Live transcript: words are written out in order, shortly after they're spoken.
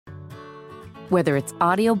Whether it's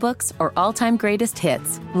audiobooks or all-time greatest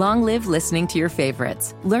hits, long live listening to your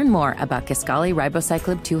favorites. Learn more about Kisqali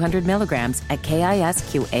Ribociclib 200 milligrams at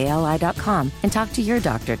KISQALI.com and talk to your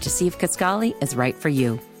doctor to see if Kisqali is right for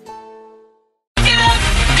you. Get up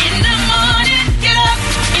in the morning. Get up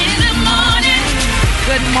in the morning.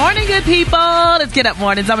 Good morning, good people. Let's get up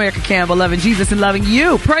mornings. I'm Erica Campbell, loving Jesus and loving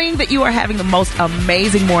you, praying that you are having the most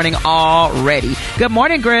amazing morning already. Good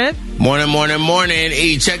morning, Griff. Morning.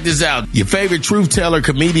 Hey, check this out. Your favorite truth teller,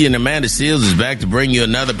 comedian Amanda Seales is back to bring you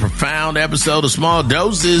another profound episode of Small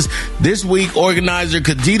Doses. This week, organizer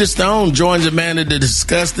Kadita Stone joins Amanda to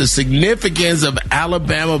discuss the significance of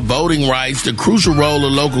Alabama voting rights, the crucial role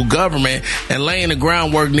of local government, and laying the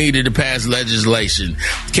groundwork needed to pass legislation.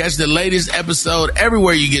 Catch the latest episode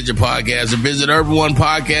everywhere you get your podcasts, or visit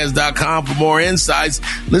urban1podcast.com for more insights.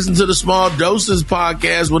 Listen to the Small Doses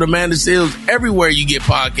podcast with Amanda Seales everywhere you get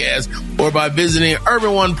podcasts, or by visiting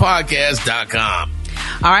urban1podcast.com.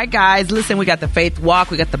 All right, guys, listen, we got the faith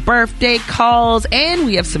walk, we got the birthday calls, and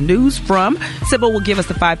we have some news from Sybil will give us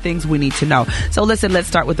the 5 things we need to know. So listen, let's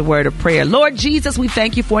start with the word of prayer. Lord Jesus, we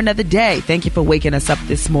thank you for another day. Thank you for waking us up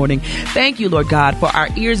this morning. Thank you, Lord God, for our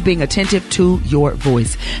ears being attentive to your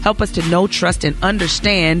voice. Help us to know, trust, and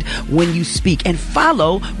understand when you speak and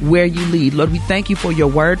follow where you lead. Lord, we thank you for your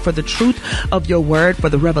word, for the truth of your word, for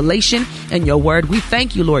the revelation in your word. We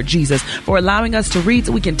thank you, Lord Jesus, for allowing us to read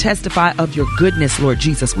so we can testify of your goodness, Lord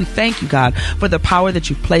Jesus. We thank you, God, for the power that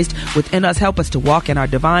you've placed within us. Help us to walk in our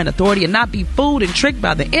divine authority and not be fooled and tricked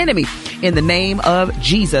by the enemy. In the name of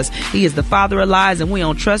Jesus, he is the father of lies, and we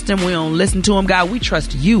don't trust him. We don't listen to him, God. We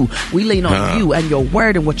trust you. We lean on you and your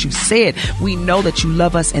word and what you said. We know that you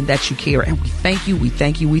love us and that you care, and we thank you. We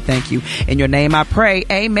thank you. We thank you. In your name I pray.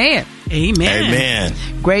 Amen. Amen.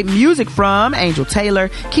 Great music from Angel Taylor,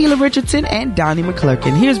 Keela Richardson, and Donnie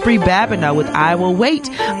McClurkin. Here's Bree Babineau with I Will Wait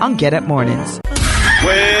on Get Up Mornings.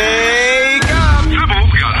 Wake up!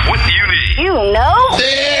 Sybil's got what you need. You know?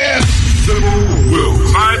 Yeah. Sybil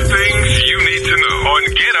Wilkes. 5 things you need to know on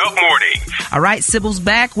Get Up Morning. All right, Sybil's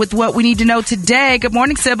back with what we need to know today. Good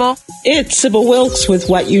morning, Sybil. It's Sybil Wilkes with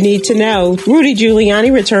what you need to know. Rudy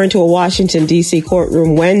Giuliani returned to a Washington, D.C.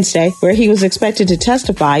 courtroom Wednesday, where he was expected to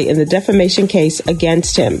testify in the defamation case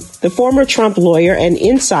against him. The former Trump lawyer and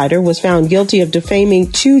insider was found guilty of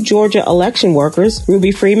defaming 2 Georgia election workers,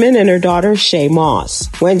 Ruby Freeman and her daughter, Shay Moss.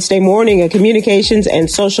 Wednesday morning, a communications and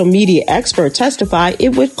social media expert testified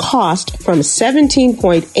it would cost from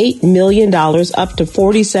 $17.8 million up to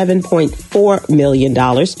 $47.4 million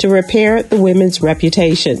to repair the women's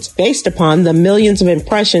reputations, based upon the millions of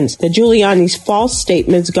impressions that Giuliani's false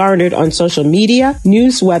statements garnered on social media,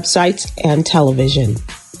 news websites, and television.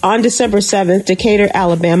 On December 7th, Decatur,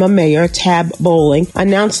 Alabama Mayor Tab Bowling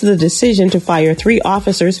announced the decision to fire 3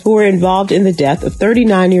 officers who were involved in the death of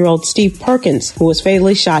 39-year-old Steve Perkins, who was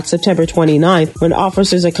fatally shot September 29th when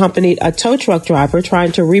officers accompanied a tow truck driver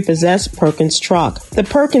trying to repossess Perkins' truck. The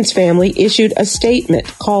Perkins family issued a statement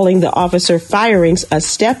calling the officer firings a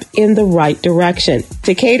step in the right direction.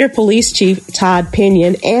 Decatur Police Chief Todd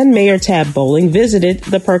Pinion and Mayor Tab Bowling visited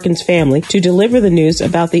the Perkins family to deliver the news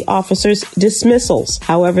about the officers' dismissals.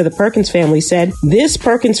 However, the Perkins family said, "This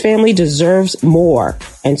Perkins family deserves more,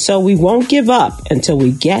 and so we won't give up until we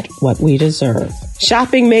get what we deserve."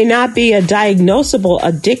 Shopping may not be a diagnosable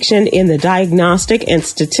addiction in the Diagnostic and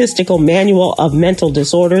Statistical Manual of Mental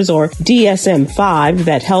Disorders, or DSM-5,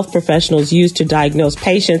 that health professionals use to diagnose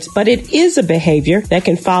patients, but it is a behavior that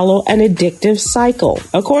can follow an addictive cycle.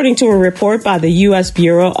 According to a report by the U.S.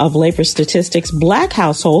 Bureau of Labor Statistics, Black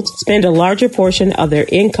households spend a larger portion of their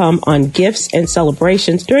income on gifts and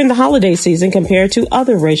celebrations during the holiday season compared to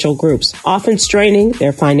other racial groups, often straining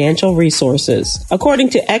their financial resources.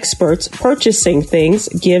 According to experts, purchasing things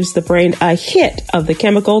gives the brain a hit of the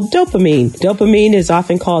chemical dopamine. Dopamine is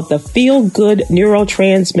often called the feel-good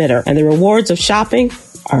neurotransmitter, and the rewards of shopping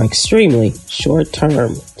are extremely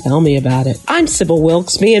short-term. Tell me about it. I'm Sybil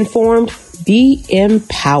Wilkes. Be informed, be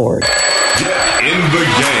empowered. Get in the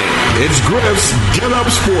game. It's Griff's Get Up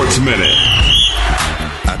Sports Minute.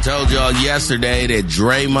 I told y'all yesterday that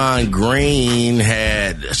Draymond Green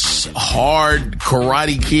had hard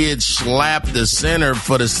Karate Kid slapped the center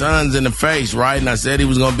for the Suns in the face, right? And I said he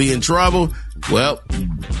was going to be in trouble. Well,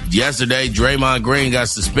 yesterday, Draymond Green got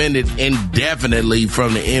suspended indefinitely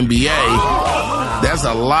from the NBA. That's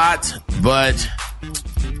a lot, but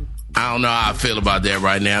I don't know how I feel about that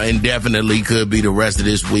right now. Indefinitely could be the rest of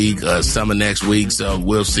this week, some of next week. So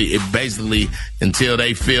we'll see. It basically until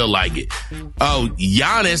they feel like it. Oh,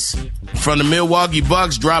 Giannis from the Milwaukee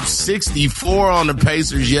Bucks dropped 64 on the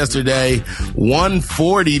Pacers yesterday,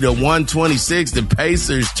 140 to 126. The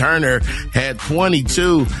Pacers, Turner had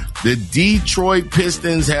 22. The Detroit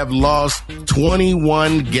Pistons have lost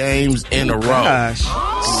 21 games in a row. Gosh.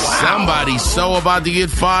 Somebody's so about to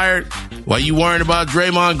get fired. Why you worrying about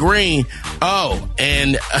Draymond Green? Oh,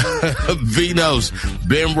 and Vinos,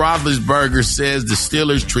 Ben Roethlisberger says the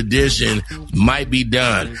Steelers tradition might be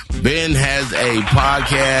done. Ben has a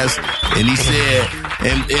podcast, and he said,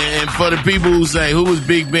 and for the people who say, who was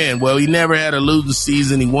Big Ben? Well, he never had a losing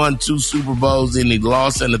season. He won 2 Super Bowls, and he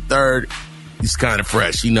lost in the third. He's kind of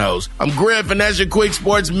fresh. He knows. I'm Griff, and that's your Quick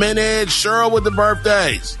Sports Minute. Cheryl with the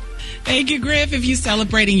birthdays. Thank you, Griff. If you're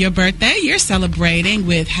celebrating your birthday, you're celebrating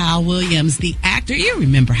with Hal Williams, the actor. You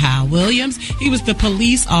remember Hal Williams. He was the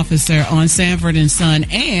police officer on Sanford and Son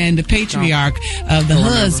and the patriarch of the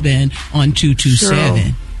husband on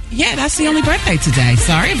 227. Yeah, that's the only birthday today.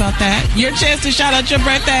 Sorry about that. Your chance to shout out your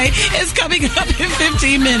birthday is coming up in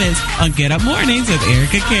 15 minutes on Get Up Mornings with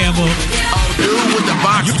Erica Campbell. Oh, dude with the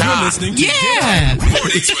box You're top. listening to Yeah. Get Up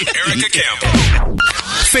Mornings with Erica Campbell.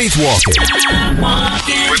 Faith Walking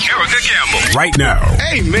with Erica Campbell. Right now.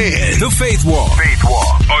 Amen. The Faith Walk. Faith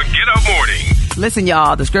Walk on Get Up Morning. Listen,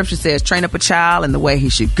 y'all, the scripture says, train up a child in the way he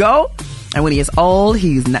should go. And when he is old,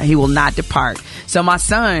 he will not depart. So my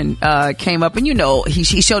son came up, and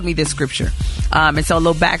he showed me this scripture. And so a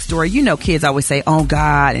little backstory. Kids always say, "Oh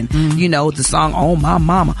God," and the song, "Oh my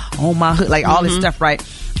mama, oh my hood," like all this stuff, right?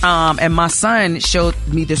 And my son showed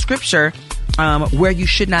me the scripture where you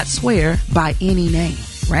should not swear by any name,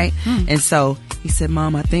 right? And so he said,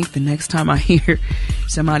 "Mom, I think the next time I hear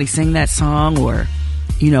somebody sing that song or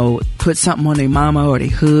put something on their mama or their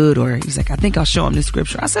hood," or he's like, "I think I'll show them this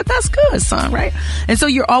scripture." I said, "That's good, son," right? And so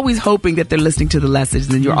you're always hoping that they're listening to the lessons,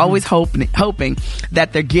 and you're always hoping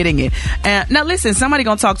that they're getting it. And now listen, somebody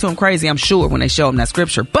gonna talk to him crazy, I'm sure, when they show him that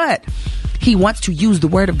scripture, but he wants to use the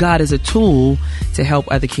word of God as a tool to help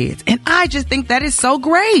other kids. And I just think that is so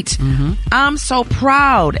great. I'm so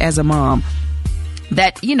proud as a mom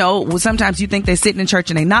that, sometimes you think they're sitting in church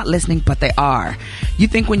and they're not listening, but they are. You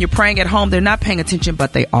think when you're praying at home, they're not paying attention,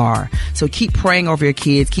 but they are. So keep praying over your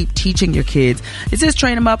kids. Keep teaching your kids. It says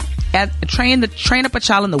train up a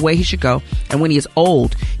child in the way he should go. And when he is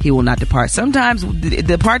old, he will not depart. Sometimes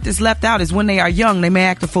the part that's left out is when they are young, they may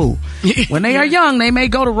act a fool. When they are young, they may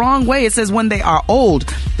go the wrong way. It says when they are old,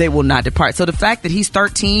 they will not depart. So the fact that he's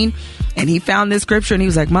 13 and he found this scripture and he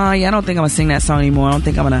was like, "Mom, I don't think I'm going to sing that song anymore. I don't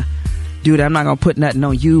think I'm going to do that. I'm not going to put nothing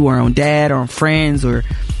on you or on dad or on friends or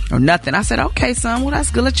nothing." I said, "Okay, son, well,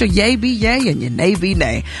 that's good. Let your yay be yay and your nay be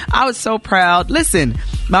nay." I was so proud. Listen,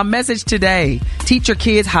 my message today, teach your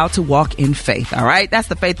kids how to walk in faith. All right. That's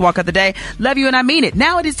the faith walk of the day. Love you and I mean it.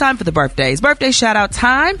 Now it is time for the birthdays. Birthday shout out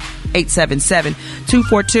time.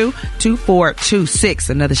 877-242-2426.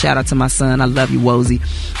 Another shout out to my son. I love you, Wozy.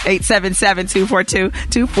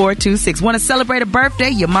 877-242-2426. Want to celebrate a birthday?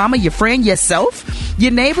 Your mama, your friend, yourself,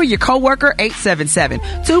 your neighbor, your coworker?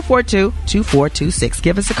 877-242-2426.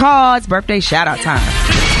 Give us a call. It's birthday shout out time.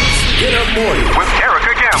 Get Up Morning with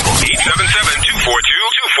Erica Campbell.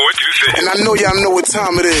 877-242-2426. And I know y'all know what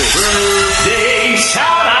time it is. Birthday shout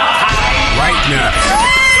out time. Right now.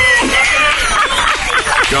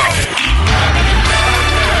 Go.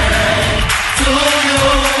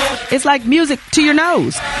 It's like music to your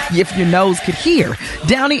nose, if your nose could hear.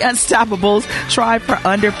 Downy Unstoppables, try for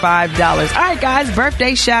under $5. All right, guys,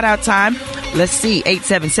 birthday shout out time. Let's see,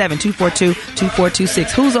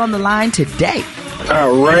 877-242-2426. Who's on the line today?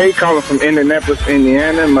 Ray, calling from Indianapolis,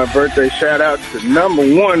 Indiana. My birthday shout out to number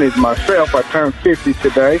one is myself. I turned 50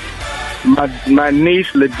 today. My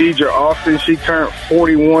niece, LaDeidre Austin, she turned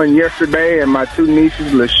 41 yesterday, and my two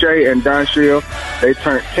nieces, Lachey and Donshell, they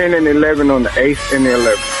turned 10 and 11 on the 8th and the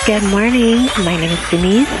 11th. Good morning. My name is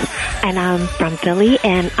Denise, and I'm from Philly,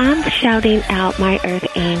 and I'm shouting out my Earth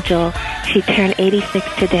Angel. She turned 86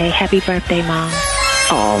 today. Happy birthday, Mom.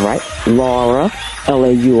 All right. Laura,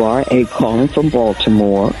 Laura, calling from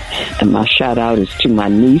Baltimore. And my shout out is to my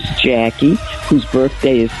niece, Jackie, whose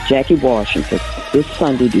birthday is Jackie Washington, this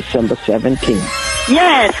Sunday, December 17th.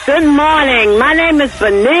 Yes, good morning. My name is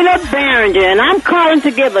Benita Barringer, and I'm calling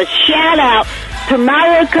to give a shout out to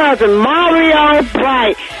my little cousin, Mario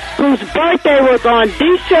Bright, whose birthday was on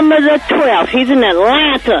December the 12th. He's in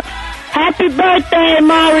Atlanta. Happy birthday,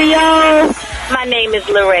 Mario. My name is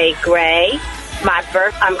Lorraine Gray.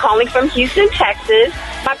 I'm calling from Houston, Texas.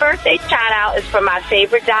 My birthday shout out is for my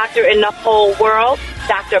favorite doctor in the whole world,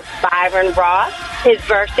 Dr. Byron Ross. His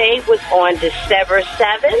birthday was on December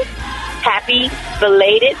 7th. Happy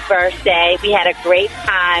belated birthday. We had a great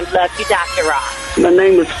time. Love you, Dr. Ross. My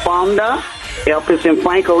name is Fonda Elpis and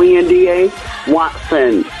Franco ENDA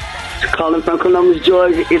Watson. calling from Columbus,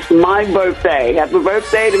 Georgia. It's my birthday. Happy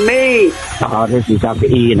birthday to me. This is Dr.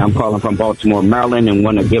 E, and I'm calling from Baltimore, Maryland, and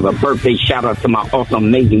want to give a birthday shout-out to my awesome,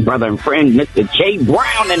 amazing brother and friend, Mr. Jay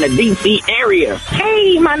Brown in the D.C. area.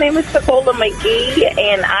 Hey, my name is Nicola McGee,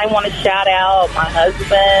 and I want to shout out my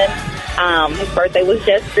husband. His birthday was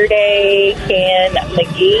yesterday, Ken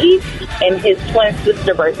McGee, and his twin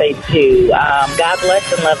sister birthday too. God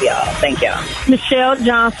bless and love y'all. Thank y'all. Michelle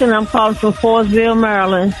Johnson. I'm calling from Forestville,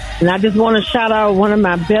 Maryland. And I just want to shout out one of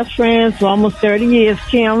my best friends for almost 30 years,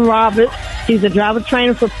 Kim Roberts. She's a driver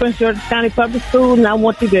trainer for Prince George's County Public Schools, and I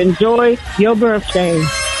want you to enjoy your birthday.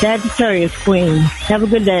 Sagittarius Queen. Have a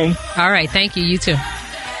good day. All right. Thank you. You too.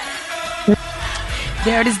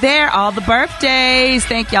 There it is there, all the birthdays.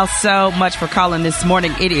 Thank y'all so much for calling this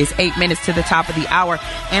morning. It is 8 minutes to the top of the hour,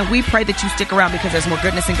 and we pray that you stick around because there's more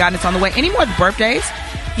goodness and guidance on the way. Any more birthdays?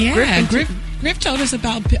 Yeah, Griff told us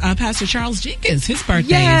about Pastor Charles Jenkins. His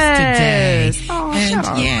birthday is today. Oh,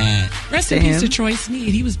 and rest in peace to Troy Sneed.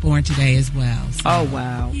 He was born today as well. So, oh,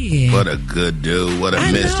 wow. Yeah. What a good dude. What a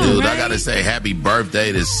miss dude. Right? I got to say happy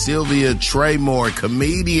birthday to Sylvia Traymore,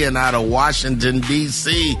 comedian out of Washington,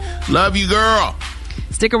 D.C. Love you, girl.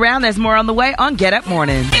 Stick around. There's more on the way on Get Up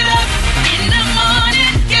Morning. Get up in the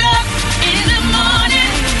morning. Get up in the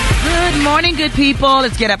morning. Good morning, good people.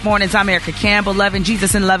 It's Get Up Mornings. I'm Erica Campbell, loving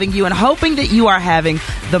Jesus and loving you and hoping that you are having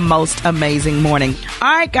the most amazing morning.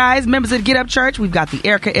 All right, guys, members of Get Up Church, we've got the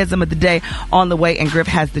Erica-ism of the day on the way, and Griff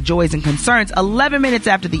has the joys and concerns. 11 minutes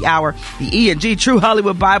after the hour, the E&G True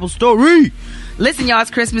Hollywood Bible Story. Listen, y'all,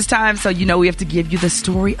 it's Christmas time, so you know we have to give you the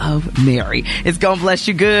story of Mary. It's gonna bless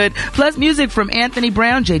you good. Plus music from Anthony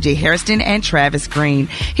Brown, J.J. Hairston, and Travis Green.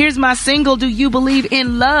 Here's my single, Do You Believe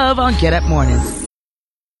in Love, on Get Up Mornings.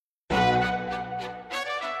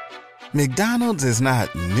 McDonald's is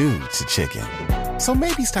not new to chicken. So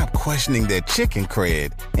maybe stop questioning their chicken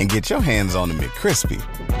cred and get your hands on the McCrispy.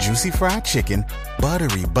 Juicy fried chicken,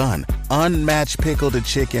 buttery bun, unmatched pickle to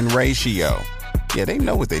chicken ratio. Yeah, they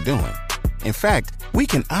know what they're doing. In fact, we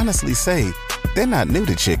can honestly say they're not new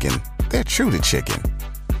to chicken, they're true to chicken.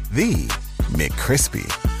 The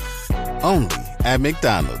McCrispy. Only at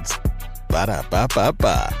McDonald's.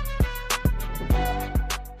 Ba-da-ba-ba-ba.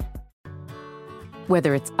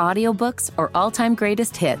 Whether it's audiobooks or all-time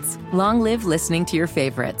greatest hits, long live listening to your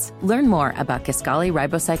favorites. Learn more about Kisqali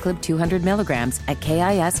Ribociclib 200 milligrams at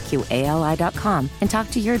KISQALI.com and talk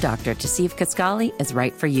to your doctor to see if Kisqali is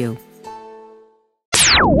right for you.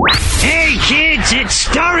 Hey kids, it's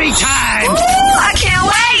story time! Ooh, I can't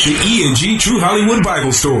wait! The E&G True Hollywood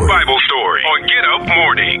Bible Story. Bible Story on Get Up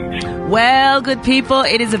Morning. Well, good people,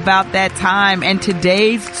 it is about that time, and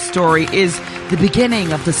today's story is the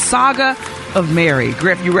beginning of the saga of Mary.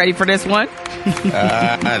 Griff, you ready for this one?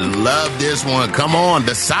 I love this one. Come on,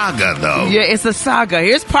 the saga, though. Yeah, it's a saga.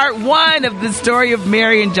 Here's part one of the story of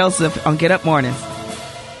Mary and Joseph on Get Up Mornings.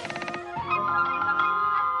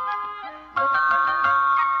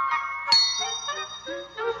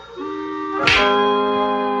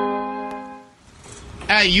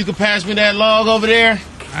 Hey, you can pass me that log over there?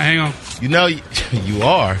 Hang on. You know, you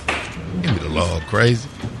are. Give me the log, crazy.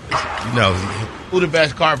 You know, who the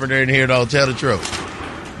best carpenter in here, though? Tell the truth.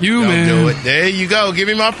 You, Don't man. do it. There you go. Give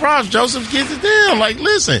me my props. Joseph gets it down. Like,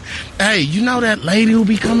 listen. Hey, you know that lady who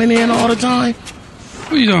be coming in all the time?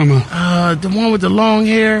 What are you talking about? The one with the long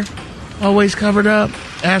hair, always covered up,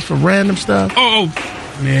 ask for random stuff. Oh,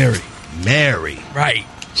 Mary. Right.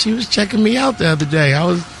 She was checking me out the other day.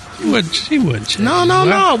 She wouldn't check.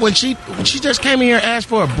 No. When she just came in here and asked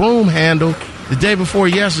for a broom handle the day before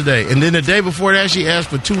yesterday, and then the day before that she asked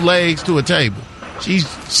for 2 legs to a table.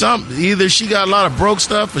 Either she got a lot of broke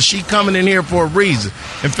stuff or she coming in here for a reason.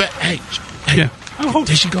 In fact, hey. Yeah. Oh,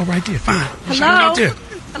 there she go right there. Fine. Hello. Right there.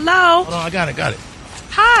 Hello. Hold on, I got it.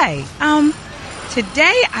 Hi.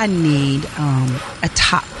 Today I need a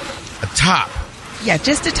top. A top? Yeah,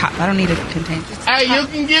 just a top. I don't need a container. Hey, you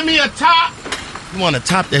can give me a top. You want a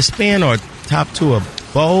top that spin or a top to a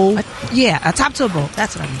bowl? A top to a bowl.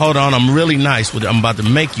 That's what I mean. Hold on, I'm really nice with it. I'm about to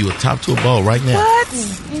make you a top to a bowl right now. What?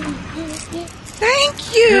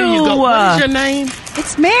 Thank you. Here you go. What is your name?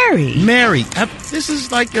 It's Mary. Mary. This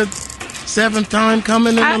is like a 7th time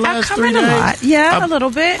coming in the last 3 days. I come in a lot. Yeah, a little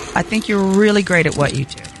bit. I think you're really great at what you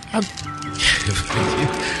do.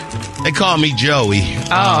 They call me Joey.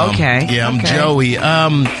 Oh, okay. Yeah, I'm Joey.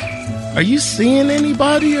 Are you seeing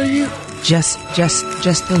anybody? Are you? Just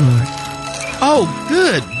the Lord. Oh,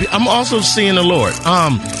 good. I'm also seeing the Lord.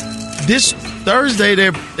 This Thursday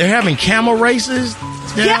they're having camel races.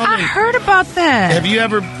 Yeah, I heard about that. Have you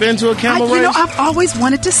ever been to a camel race? You know, I've always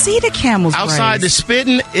wanted to see the camels outside race. the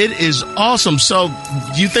spitting. It is awesome. So,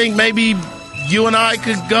 do you think maybe you and I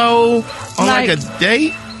could go on like a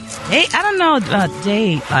date? Hey, I don't know,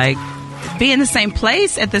 date, like be in the same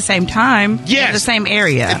place at the same time. Yes. In the same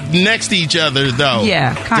area. Next to each other, though.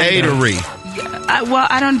 Yeah, kind of. Datery. Well,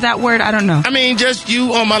 I don't, that word, I don't know. I mean, just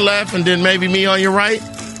you on my left and then maybe me on your right.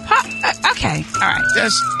 Okay, all right.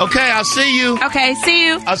 Just, okay, I'll see you. Okay, see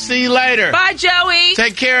you. I'll see you later. Bye, Joey.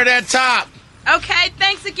 Take care of that top. Okay,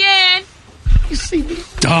 thanks again. You see me?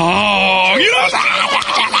 Dog.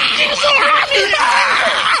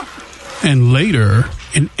 And later,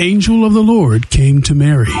 an angel of the Lord came to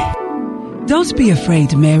Mary. Don't be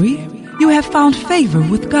afraid, Mary. You have found favor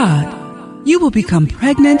with God. You will become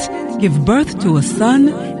pregnant, give birth to a son,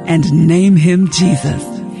 and name him Jesus.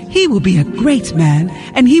 He will be a great man,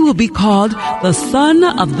 and he will be called the Son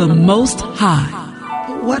of the Most High.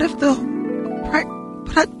 But what if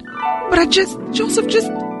Joseph just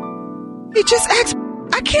asked,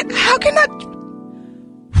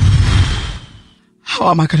 how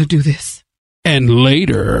am I going to do this? And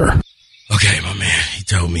later. Okay, my man, he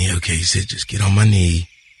told me, he said, just get on my knee.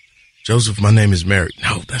 Joseph, my name is Mary.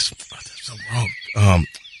 No, that's so wrong.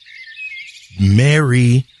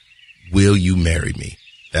 Mary, will you marry me?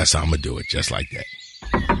 That's how I'm going to do it, just like that.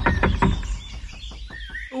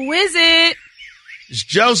 Who is it? It's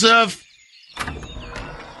Joseph. Oh,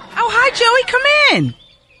 hi, Joey. Come in.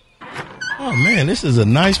 Oh, man, this is a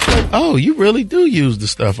nice place. Oh, you really do use the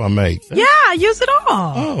stuff I make. Yeah, I use it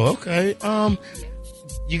all. Oh, okay.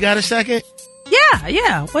 You got a second?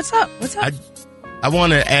 Yeah. What's up? I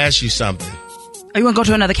want to ask you something. Oh, you want to go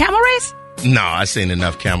to another camel race? No, I seen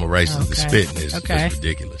enough camel races to spit in this. Okay. It's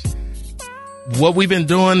ridiculous. What we've been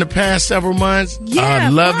doing the past several months, yeah, I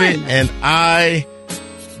love fun. it, and I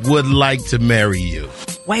would like to marry you.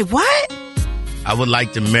 Wait, what? I would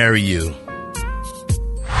like to marry you.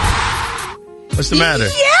 What's the matter?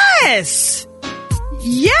 Yes,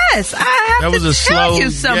 I have to tell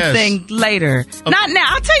you something later. Okay. Not now.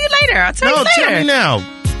 I'll tell you later. No, tell me now.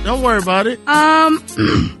 Don't worry about it.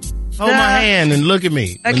 Hold my hand and look at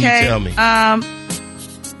me when you tell me. An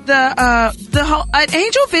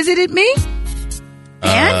angel visited me.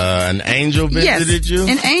 An angel visited you?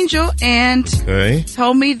 An angel, and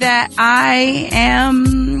told me that I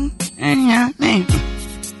am.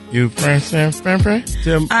 You French? I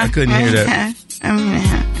couldn't hear that. I'm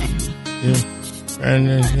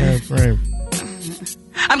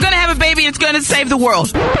gonna have a baby. It's gonna save the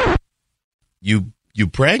world. You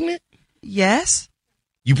pregnant? Yes.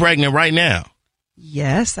 You pregnant right now?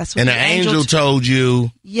 Yes, that's what. And the angel told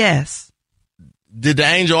you. Yes. Did the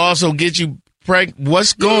angel also get you pregnant?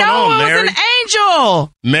 What's going on, Mary? No, it was an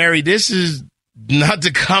angel. Mary, this is not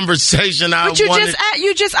the conversation I wanted. I said yeah,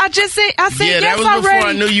 yes that was already. Before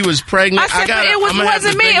I knew you was pregnant. I said, but it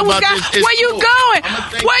wasn't me. It was God. Where you going?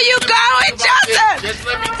 Where you going, Joseph?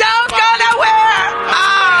 Don't go nowhere.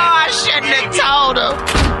 Oh, I shouldn't have told him.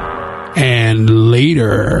 And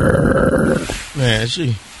later. Man,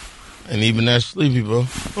 she ain't even that sleepy, bro.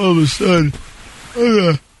 All of a sudden, I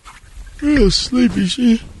got real sleepy.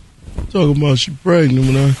 She talking about she pregnant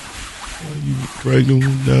when you pregnant,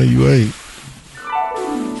 now you ain't.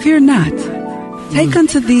 Fear not. Take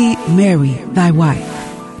unto thee Mary, thy wife,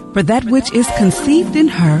 for that which is conceived in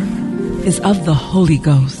her is of the Holy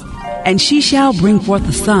Ghost. And she shall bring forth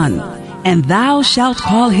a son, and thou shalt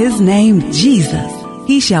call his name Jesus.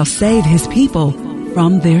 He shall save his people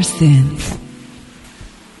from their sins.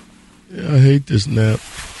 Yeah, I hate this nap.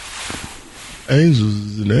 Angels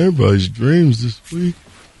is in everybody's dreams this week.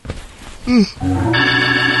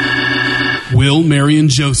 Will Mary and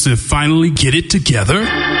Joseph finally get it together?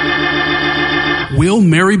 Will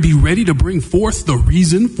Mary be ready to bring forth the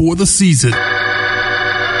reason for the season?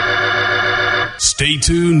 Stay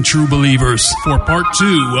tuned, true believers, for part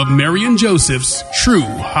 2 of Mary and Joseph's True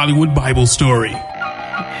Hollywood Bible Story.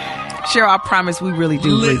 Cheryl, I promise we really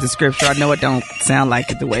do read the scripture. I know it don't sound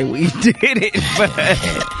like it the way we did it, but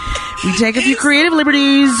we take a few creative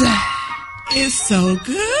liberties. It's so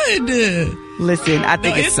good. Listen, I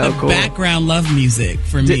think it's so cool. Background love music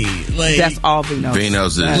for me. Like, that's all Vino's.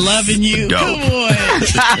 Vino's is loving you. Dope. Come on.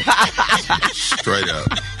 Straight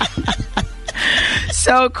up.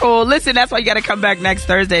 So cool. Listen, that's why you got to come back next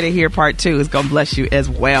Thursday to hear part 2. It's going to bless you as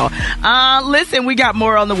well. Listen, we got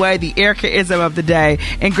more on the way. The Erica-ism of the day.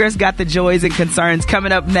 And Griff's got the joys and concerns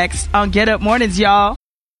coming up next on Get Up Mornings, y'all.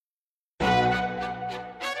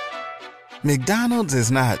 McDonald's is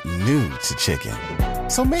not new to chicken.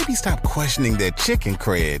 So maybe stop questioning their chicken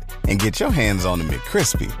cred and get your hands on the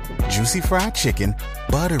McCrispy. Juicy fried chicken,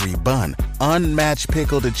 buttery bun, unmatched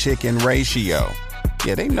pickle to chicken ratio.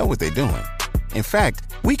 Yeah, they know what they're doing. In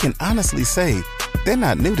fact, we can honestly say they're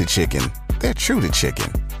not new to chicken. They're true to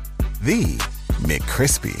chicken. The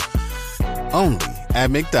McCrispy. Only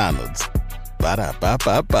at McDonald's.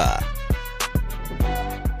 Ba-da-ba-ba-ba.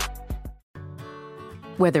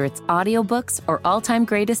 Whether it's audiobooks or all-time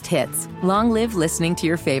greatest hits, long live listening to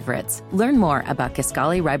your favorites. Learn more about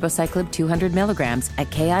Kisqali Ribociclib 200 milligrams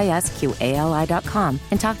at KISQALI.com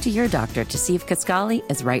and talk to your doctor to see if Kisqali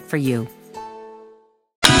is right for you.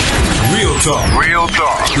 Real talk. Real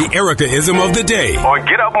talk. The Erica-ism of the day on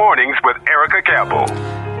Get Up Mornings with Erica Campbell.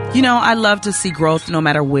 You know, I love to see growth no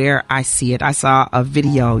matter where I see it. I saw a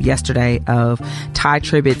video yesterday of Ty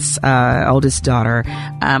Tribbett's oldest daughter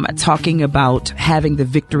talking about having the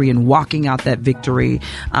victory and walking out that victory.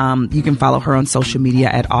 You can follow her on social media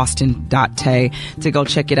at austin.tay to go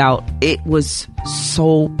check it out. It was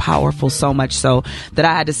so powerful, so much so that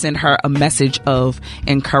I had to send her a message of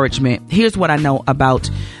encouragement. Here's what I know about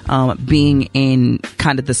being in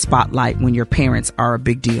kind of the spotlight when your parents are a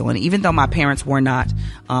big deal. And even though my parents were not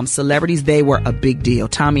celebrities, they were a big deal.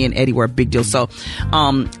 Tommy and Eddie were a big deal. So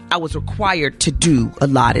I was required to do a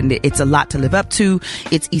lot, and it's a lot to live up to.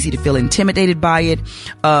 It's easy to feel intimidated by it.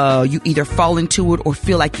 You either fall into it or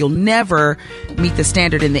feel like you'll never meet the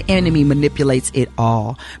standard, and the enemy manipulates it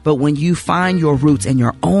all. But when you find your roots and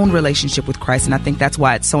your own relationship with Christ, and I think that's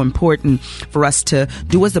why it's so important for us to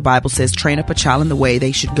do as the Bible says, train up a child in the way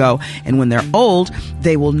they should go, and when they're old,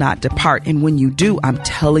 they will not depart. And when you do, I'm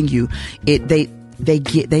telling you,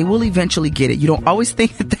 they will eventually get it. You don't always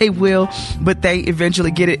think that they will, but they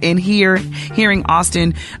eventually get it. And hearing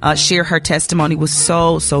Austin share her testimony was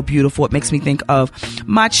so beautiful. It makes me think of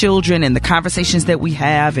my children and the conversations that we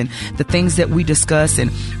have and the things that we discuss,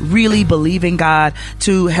 and really believing God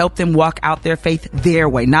to help them walk out their faith their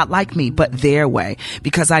way, not like me, but their way,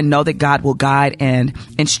 because I know that God will guide and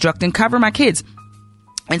instruct and cover my kids.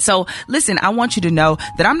 And so, listen, I want you to know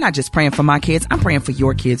that I'm not just praying for my kids. I'm praying for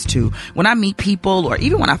your kids too. When I meet people, or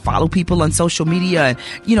even when I follow people on social media and,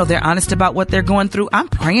 you know, they're honest about what they're going through, I'm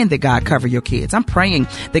praying that God cover your kids. I'm praying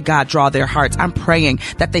that God draw their hearts. I'm praying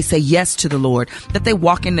that they say yes to the Lord, that they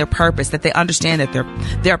walk in their purpose, that they understand that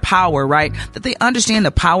their power, right? That they understand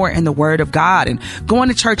the power and the word of God, and going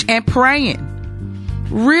to church and praying.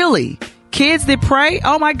 Really? Kids that pray,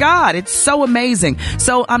 oh my God, it's so amazing.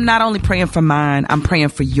 So I'm not only praying for mine, I'm praying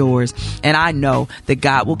for yours. And I know that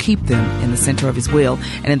God will keep them in the center of his will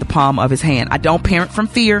and in the palm of his hand. I don't parent from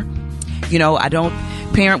fear. You know, I don't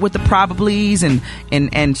parent with the probablys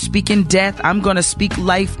and speaking death. I'm going to speak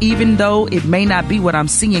life, even though it may not be what I'm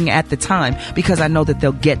seeing at the time, because I know that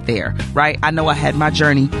they'll get there, right? I know I had my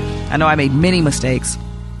journey. I know I made many mistakes.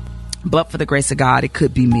 But for the grace of God, it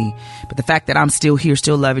could be me. But the fact that I'm still here,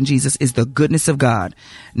 still loving Jesus, is the goodness of God,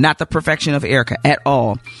 not the perfection of Erica at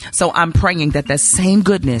all. So I'm praying that that same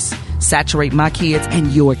goodness saturate my kids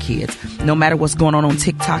and your kids, no matter what's going on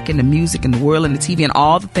TikTok and the music and the world and the TV and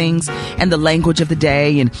all the things and the language of the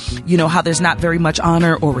day, and you know how there's not very much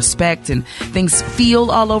honor or respect and things feel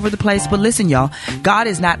all over the place. But listen, y'all, God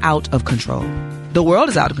is not out of control. The world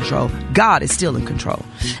is out of control. God is still in control.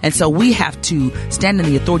 And so we have to stand in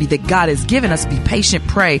the authority that God has given us, be patient,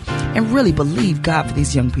 pray, and really believe God for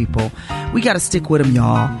these young people. We got to stick with them,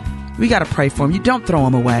 y'all. We got to pray for them. You don't throw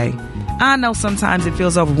them away. I know sometimes it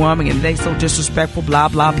feels overwhelming and they so disrespectful, blah,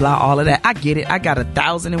 blah, blah, all of that. I get it. I got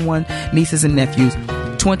 1,001 nieces and nephews,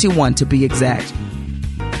 21 to be exact.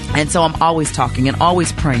 And so I'm always talking and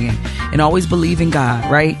always praying and always believing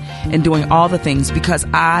God, right? And doing all the things because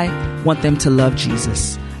I want them to love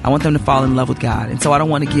Jesus. I want them to fall in love with God. And so I don't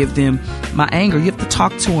want to give them my anger. You have to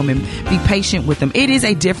talk to them and be patient with them. It is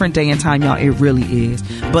a different day and time, y'all. It really is.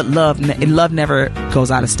 But love never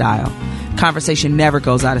goes out of style. Conversation never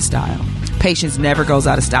goes out of style. Patience never goes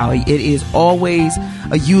out of style. It is always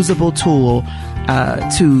a usable tool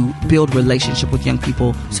to build relationship with young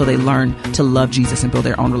people so they learn to love Jesus and build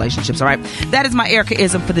their own relationships. All right. That is my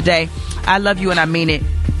Erica-ism for the day. I love you and I mean it.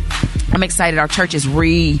 I'm excited. Our church is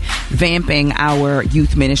revamping our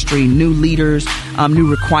youth ministry, new leaders,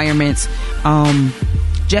 new requirements,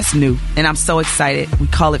 just new. And I'm so excited. We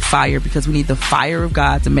call it fire because we need the fire of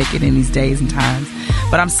God to make it in these days and times.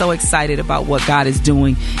 But I'm so excited about what God is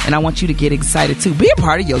doing. And I want you to get excited too. Be a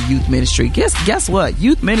part of your youth ministry. Guess what?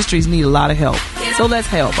 Youth ministries need a lot of help. So let's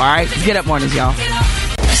help. All right. Get up mornings, y'all.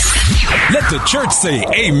 Let the church say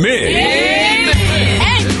amen. Amen.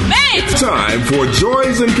 It's time for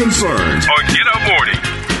Joys and Concerns on Get Up Morning.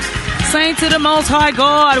 Saints to the Most High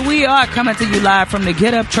God, we are coming to you live from the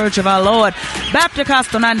Get Up Church of our Lord, Baptist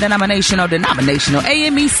Costal Non-Denominational, Denominational,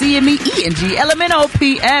 AME, CME, ENG,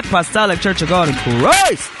 LMNOP, Apostolic Church of God in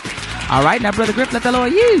Christ. All right, now, Brother Griff, let the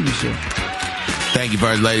Lord use you. Thank you,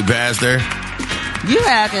 First Lady Pastor. You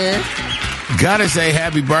have it. Gotta say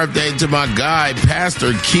happy birthday to my guy,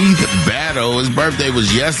 Pastor Keith Battle. His birthday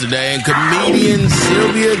was yesterday. And comedian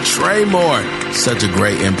Sylvia Traymore. Such a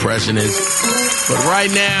great impressionist. But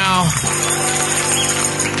right now,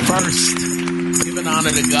 first, giving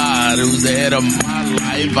honor to God, who's the head of my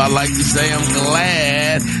life. I like to say I'm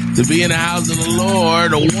glad to be in the house of the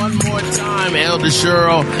Lord. One more time, Elder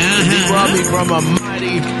Cheryl. He brought me from a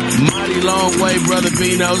mighty long way, Brother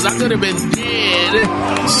Pinos. I could have been dead,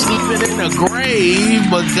 sleeping in a grave,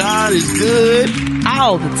 but God is good.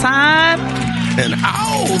 All the time. And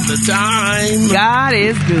all the time. God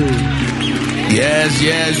is good. Yes.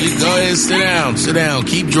 You go ahead, sit down.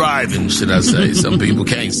 Keep driving, should I say. Some people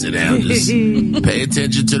can't sit down. Just pay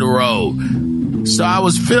attention to the road. So I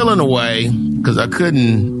was feeling away because I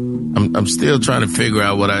couldn't. I'm still trying to figure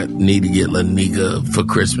out what I need to get Lanika for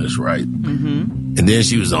Christmas, right? Mm-hmm. And then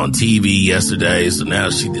she was on TV yesterday, so now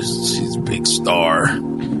she's a big star.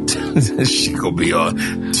 She gonna be on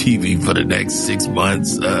TV for the next 6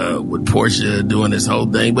 months with Portia doing this whole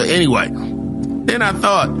thing. But anyway, then I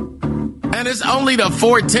thought, and it's only the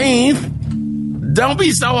 14th. Don't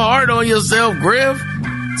be so hard on yourself, Griff.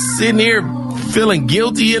 Sitting here feeling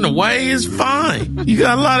guilty in a way is fine. You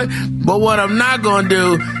got a lot of, but what I'm not gonna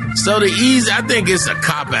do. So I think it's a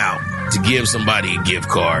cop-out to give somebody a gift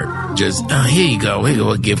card. Just, here you go,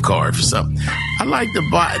 a gift card for something. I like to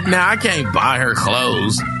buy, now I can't buy her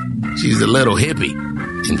clothes. She's a little hippie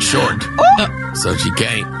and short. So she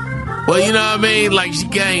can't. Well, you know what I mean? Like she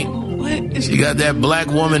can't. She got that black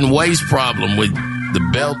woman waist problem with the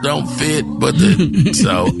belt don't fit,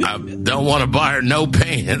 so I don't want to buy her no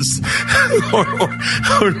pants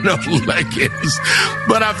or no leggings.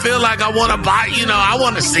 But I feel like I want to buy, I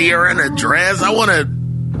want to see her in a dress. I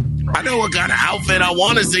know what kind of outfit I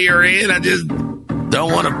want to see her in. I just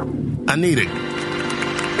don't want to, I need it.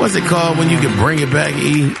 What's it called when you can bring it back,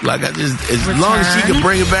 E? Like as long as she can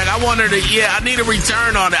bring it back, I want her to, I need a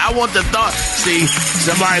return on it. I want the thought. See,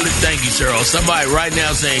 thank you, Cheryl. Somebody right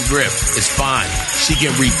now saying, Griff, it's fine. She can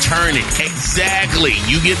return it. Exactly.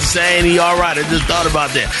 You get to saying, all right, I just thought about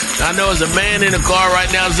that. I know there's a man in the car right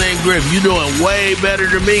now saying, Griff, you're doing way better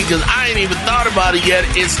than me because I ain't even thought about it yet.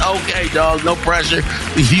 It's okay, dog. No pressure.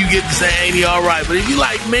 You get to say, ain't he all right? But if you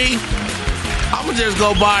like me, I'm going to just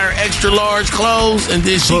go buy her extra large clothes and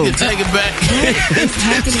then she can take it back. What's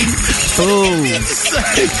happening?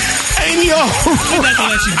 Ain't he all I'm not going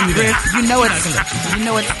to let you do that. You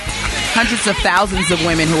know it's hundreds of thousands of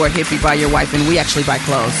women who are hippie by your wife, and we actually buy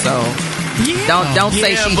clothes. So don't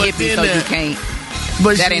say she hippie so you can't.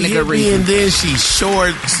 But that ain't a good And reason. then she's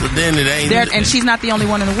short, so then it ain't. And she's not the only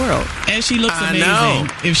one in the world. And she looks amazing. Know.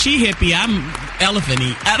 If she hippie, I'm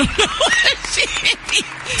elephant-y. I don't know if she hippie.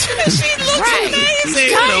 She looks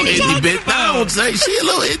amazing. I don't say she a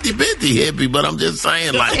little itty-bitty hippie, but I'm just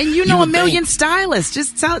saying, like. And a million stylists.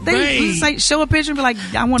 Just just like show a picture and be like,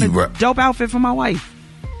 I want a dope outfit for my wife.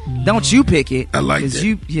 Don't you pick it. I like that.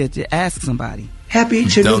 You have to ask somebody. Happy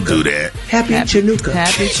Chinooka. Don't do that. Happy Chinooka.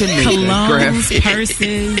 Happy Chinooka. Colognes,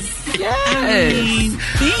 purses. Yes.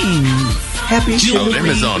 Things. Happy Chinooka. Them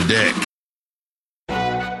is on deck.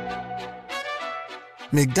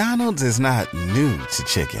 McDonald's is not new to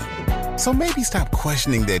chicken. So maybe stop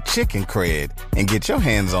questioning their chicken cred and get your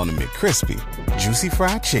hands on the McCrispy. Juicy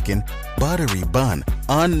fried chicken, buttery bun,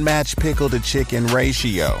 unmatched pickle to chicken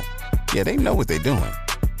ratio. Yeah, they know what they're doing.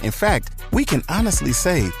 In fact, we can honestly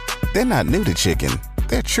say they're not new to chicken.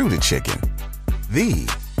 They're true to chicken. The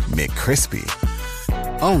McCrispy.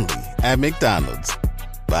 Only at McDonald's.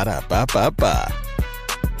 Ba-da-ba-ba-ba.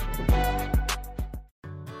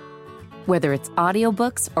 Whether it's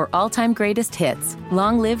audiobooks or all-time greatest hits,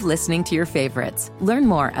 long live listening to your favorites. Learn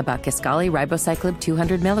more about Kisqali Ribociclib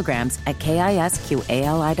 200 milligrams at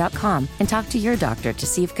KISQALI.com and talk to your doctor to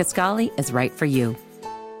see if Kisqali is right for you.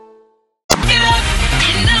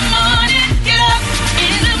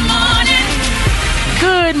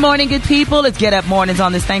 Good morning, good people. It's Get Up Mornings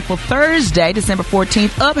on this thankful Thursday, December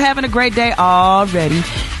 14th. Up, having a great day already.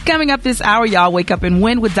 Coming up this hour, y'all wake up and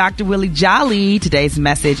win with Dr. Willie Jolly. Today's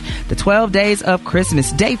message, the 12 days of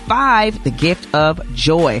Christmas. Day 5, the gift of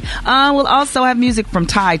joy. We'll also have music from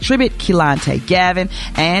Ty Tribbett, Keelante Gavin,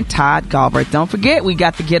 and Todd Galbraith. Don't forget, we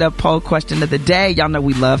got the Get Up poll question of the day. Y'all know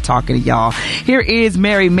we love talking to y'all. Here is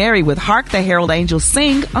Mary Mary with Hark the Herald Angels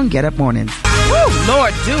Sing on Get Up Mornings. Woo,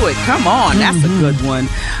 Lord, do it. Come on. That's a good one.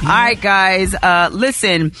 All right, guys.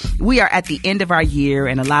 Listen, we are at the end of our year,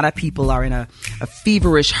 and a lot of people are in a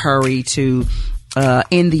feverish hurry to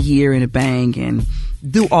end the year in a bang and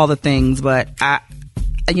do all the things. But I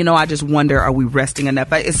just wonder, are we resting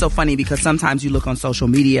enough? It's so funny because sometimes you look on social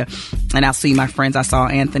media and I'll see my friends. I saw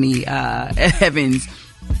Anthony Evans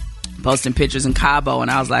posting pictures in Cabo,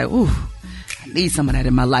 and I was like, ooh, I need some of that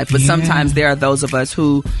in my life. But sometimes there are those of us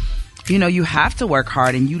who, you know, you have to work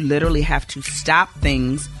hard and you literally have to stop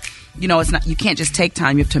things. You know, it's not, you can't just take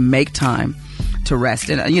time. You have to make time to rest.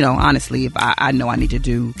 And, you know, honestly, if I know I need to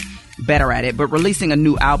do better at it, but releasing a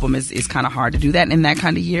new album is kind of hard to do that in that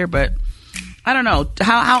kind of year. But I don't know.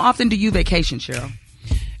 How often do you vacation, Cheryl?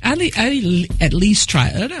 I at least try.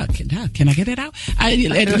 Can I get it out? I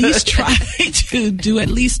at least try to do at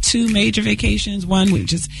least 2 major vacations. One with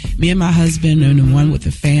just me and my husband, and one with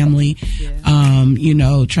the family. You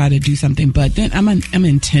know, try to do something. But then I'm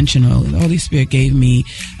intentional. The Holy Spirit gave me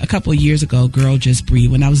a couple of years ago, Girl Just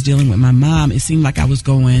Breathe. When I was dealing with my mom, it seemed like I was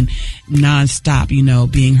going nonstop. You know,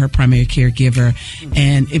 being her primary caregiver,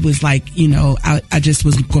 and it was like, you know, I just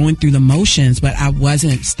was going through the motions, but I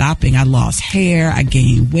wasn't stopping. I lost hair. I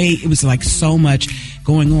gained weight. It was like so much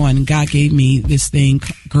going on, and God gave me this thing,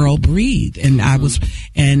 Girl Breathe, and I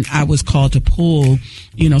was called to pull,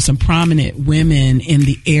 you know, some prominent women in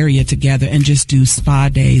the area together and just do spa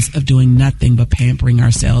days of doing nothing but pampering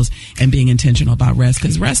ourselves and being intentional about rest,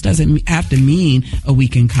 because rest doesn't have to mean a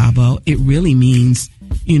week in Cabo. It really means,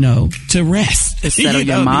 you know, to rest, to settle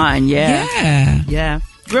your mind. Yeah.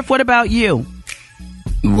 Griff, what about you?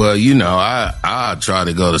 Well, you know, I try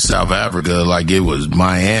to go to South Africa like it was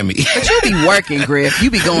Miami. But you be working, Griff.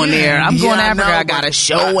 You be going there. I'm going to Africa. I got a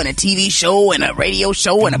show and a TV show and a radio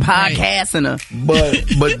show and a podcast and a...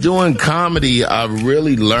 But doing comedy, I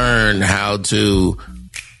really learned how to...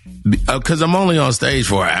 Because I'm only on stage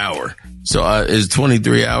for an hour. So it's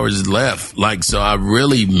 23 hours left. Like, so I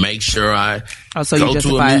really make sure I go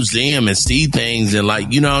to a museum and see things and,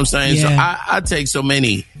 like, you know what I'm saying? Yeah. So I take so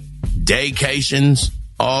many daycations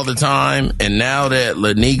all the time, and now that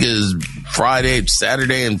Lanika's Friday,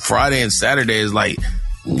 Saturday, and Friday and Saturday is like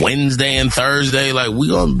Wednesday and Thursday, like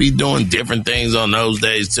we're gonna be doing different things on those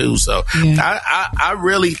days too. So I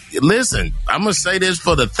really listen. I'm gonna say this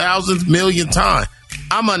for the 1,000th millionth time.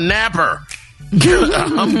 I'm a napper.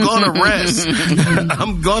 I'm gonna rest.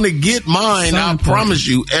 I'm gonna get mine. I promise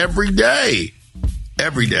you, every day.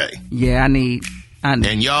 Yeah, I need.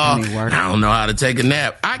 And y'all, I don't know how to take a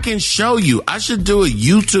nap. I can show you. I should do a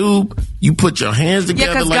YouTube. You put your hands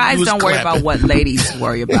together. Yeah, because like guys you was don't worry clapping. about what ladies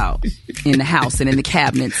worry about in the house and in the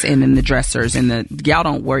cabinets and in the dressers and y'all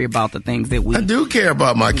don't worry about the things that we. I do care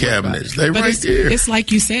about my cabinets. They but right there. It's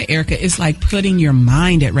like you said, Erica. It's like putting your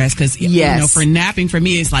mind at rest, because you know, for napping, for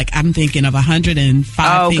me, it's like I'm thinking of 105 things.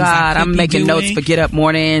 Oh God, I'm making notes for get up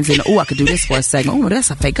mornings and I could do this for a second. Oh,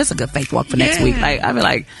 that's a good faith walk for next week. Like I be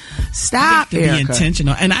like, stop, you have to be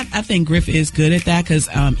intentional. And I think Griff is good at that, because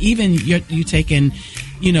even you taking,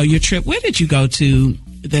 you know, your trip. Where did you go to?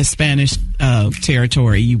 The Spanish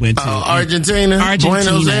territory you went to? Argentina,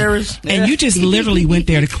 Buenos Aires. And you just literally went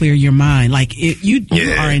there to clear your mind. Like you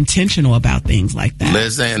are intentional about things like that.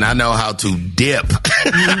 Listen, I know how to dip.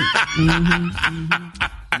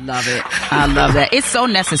 Love it. I love that. It's so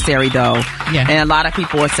necessary, though. Yeah. And a lot of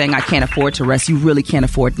people are saying, I can't afford to rest. You really can't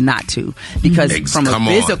afford not to, because from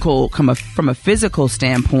a physical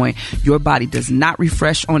standpoint, your body does not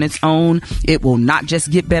refresh on its own. It will not just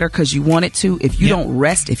get better because you want it to. If you don't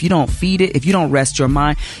rest, if you don't feed it, if you don't rest your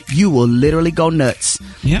mind, you will literally go nuts.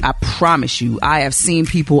 Yep. I promise you. I have seen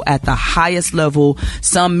people at the highest level,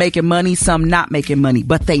 some making money, some not making money,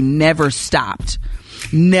 but they never stopped.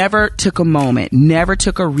 Never took a moment, never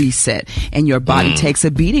took a reset, and your body takes a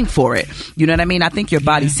beating for it. You know what I mean? I think your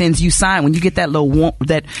body sends you sign when you get that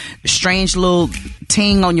that strange little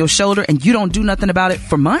ting on your shoulder and you don't do nothing about it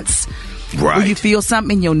for months. Right. Or you feel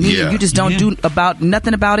something in your knee and you just don't do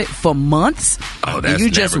nothing about it for months. Oh, that's and you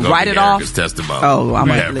just write it off. Testimony. Oh, I'm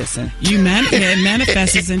like, listen. It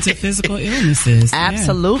manifests into physical illnesses.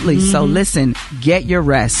 Absolutely. Yeah. So listen, get your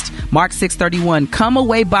rest. Mark 6:31. Come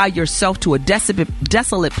away by yourself to a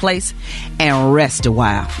desolate place and rest a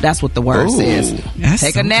while. That's what the word says.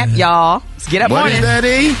 Take a nap, y'all. Let's get up morning. What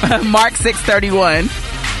is that, E? Mark 6:31.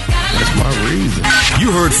 That's my reason.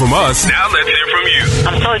 You heard from us. Now let's hear from you.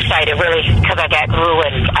 I'm so excited, really, because I got through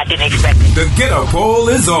and I didn't expect it. The Get Up Poll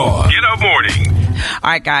is on. Get Up Morning. All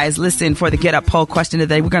right, guys, listen, for the Get Up Poll question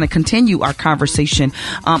today, we're going to continue our conversation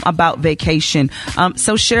about vacation.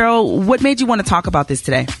 So, Cheryl, what made you want to talk about this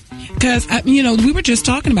today? Because, we were just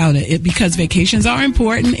talking about it because vacations are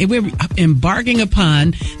important. We're embarking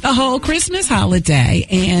upon the whole Christmas holiday.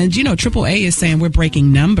 And, AAA is saying we're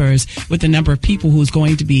breaking numbers with the number of people who's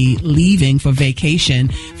going to be leaving for vacation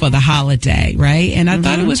for the holiday, right? And I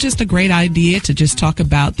thought it was just a great idea to just talk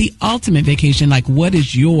about the ultimate vacation. Like, what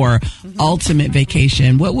is your ultimate vacation?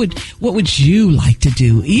 What would you like to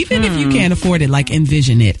do? Even if you can't afford it, like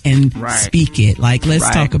envision it and speak it. Like, let's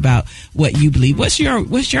talk about what you believe. What's your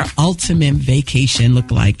ultimate ultimate vacation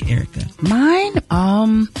look like, Erica? Mine, I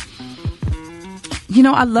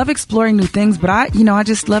love exploring new things, but I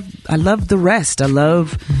love the rest. I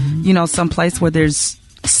love, some place where there's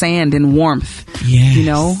sand and warmth.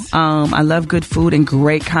 Yes. I love good food and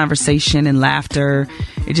great conversation and laughter.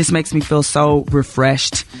 It just makes me feel so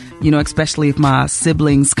refreshed, especially if my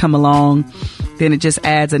siblings come along, then it just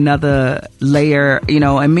adds another layer,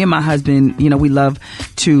 and me and my husband, we love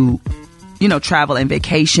to, travel and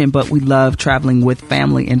vacation, but we love traveling with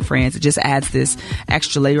family and friends. It just adds this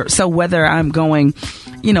extra layer. So whether I'm going,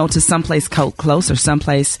 to someplace close or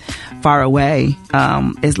someplace far away,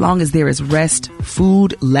 as long as there is rest,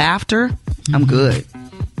 food, laughter, I'm good.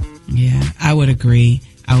 Yeah, I would agree.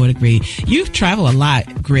 You've traveled a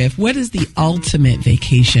lot, Griff. What is the ultimate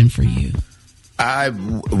vacation for you?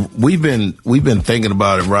 We've been thinking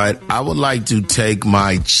about it, right? I would like to take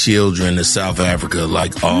my children to South Africa,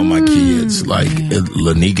 like all my kids, like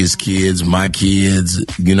Lanika's kids, my kids,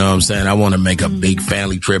 you know what I'm saying? I want to make a big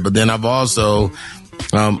family trip, but then I've also,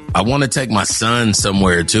 I want to take my son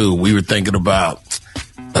somewhere too. We were thinking about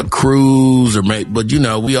a cruise but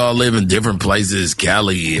we all live in different places,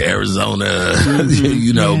 Cali, Arizona,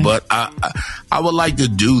 but I would like to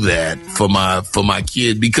do that for my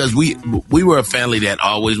kid, because we were a family that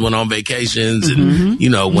always went on vacations and,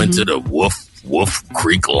 went to the Wolf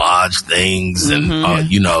Creek Lodge things and,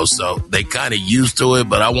 so they kind of used to it,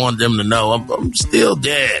 but I want them to know I'm still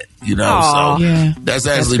dead, so that's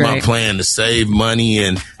actually my plan, to save money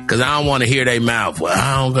and, because I don't want to hear their mouth. Well,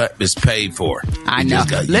 I don't got it's paid for. I know.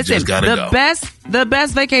 Listen, the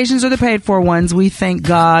best vacations are the paid for ones. We thank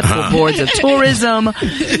God for boards of tourism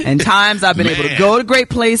and times I've been able to go to great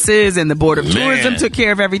places, and the board of tourism took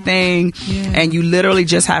care of everything. Yeah. And you literally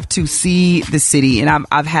just have to see the city. And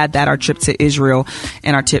I've had that, our trip to Israel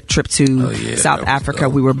and our trip to South Africa.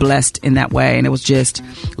 We were blessed in that way, and it was just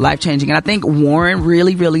life changing. And I think Warren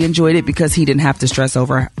really, really enjoyed it because he didn't have to stress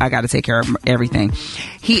over, I got to take care of everything.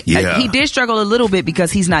 He did struggle a little bit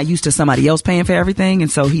because he's not used to somebody else paying for everything, and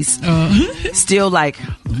so he's still like,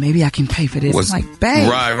 well, maybe I can pay for this. I'm like, babe,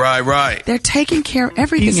 right. They're taking care of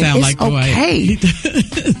everything, and it's okay.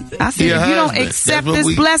 I said, if you don't accept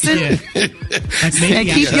this blessing and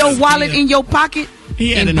keep your wallet in your pocket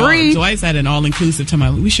and breathe. Dwight's had an all-inclusive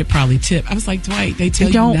time. We should probably tip. I was like, Dwight, they tell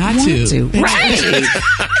you not to. Right.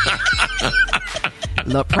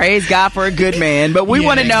 Look, praise God for a good man. But we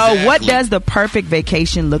want to know, what does the perfect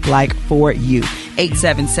vacation look like for you?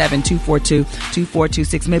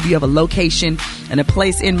 877-242-2426. Maybe you have a location and a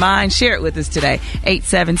place in mind. Share it with us today.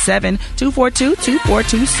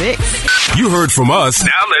 877-242-2426. You heard from us. Now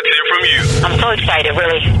let's hear from you. I'm so excited,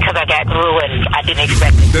 really, because I got through and I didn't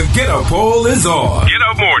expect it. The Get Up poll is on. Get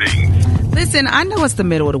Up Morning. Listen, I know it's the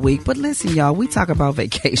middle of the week, but listen, y'all, we talk about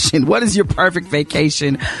vacation. What does your perfect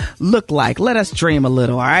vacation look like? Let us dream a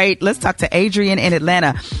little, all right? Let's talk to Adrian in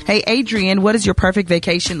Atlanta. Hey, Adrian, what does your perfect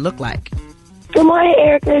vacation look like? Good morning,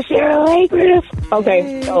 Erica, Cheryl. Hey, Griff.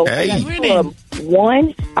 Okay, so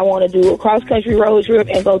one, I want to do a cross-country road trip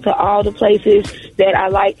and go to all the places that I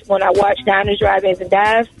liked when I watched Diners, Drive-Ins, and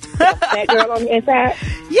Dives. That girl on the inside.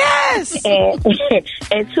 Yes! And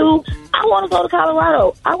two, I want to go to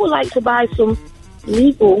Colorado. I would like to buy some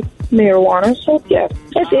legal marijuana. So, yeah,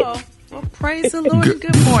 that's it. Well, praise the Lord and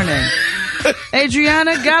good morning.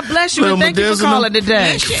 Adriana, God bless you, and thank you for calling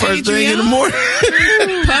today. First thing in the morning.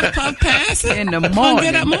 Puff, pass it. In the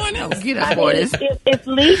morning. Get up morning. Get up morning. If it's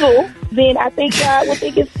legal, then I think God will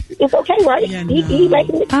think it's okay, right? Yeah, no. He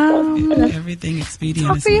making it. Everything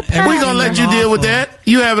expedient. We're going to let you deal with that.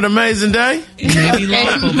 You have an amazing day. Maybe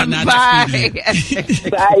lawful, but not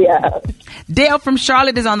expedient. Bye. Dale from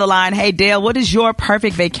Charlotte is on the line. Hey, Dale, what does your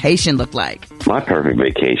perfect vacation look like? My perfect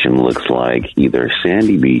vacation looks like either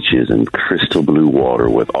sandy beaches and crystal blue water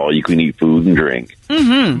with all-you-can-eat food and drink,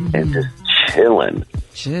 and just chilling.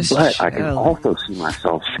 I can also see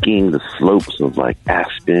myself skiing the slopes of like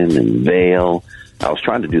Aspen and Vail. I was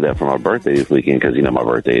trying to do that for my birthday this weekend because, my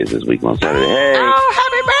birthday is this week on Saturday. Hey! Oh,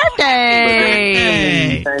 happy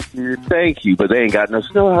birthday! Thank you. But they ain't got no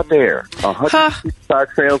snow out there. 165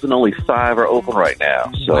 trails and only 5 are open right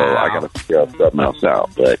now. So I got to figure something else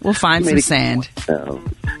out. But we'll find some sand.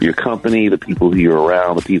 Your company, the people who you're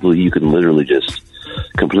around, the people you can literally just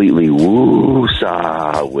completely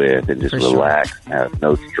woo-saw with and just relax and have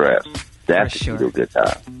no stress. That's a good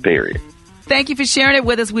time, period. Thank you for sharing it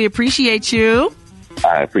with us. We appreciate you.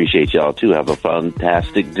 I appreciate y'all, too. Have a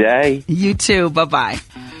fantastic day. You too. Bye-bye.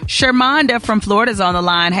 Shermonda from Florida is on the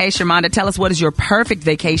line. Hey, Shermonda, tell us, what does your perfect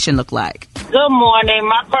vacation look like? Good morning.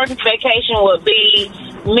 My perfect vacation would be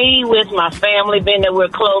me with my family, being that we're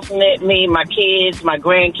close-knit, me, my kids, my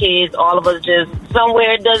grandkids, all of us just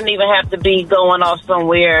somewhere. It doesn't even have to be going off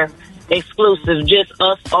somewhere exclusive, just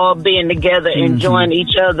us all being together, enjoying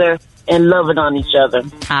each other and loving on each other.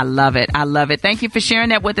 I love it. I love it. Thank you for sharing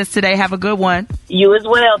that with us today. Have a good one. You as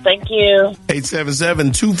well. Thank you.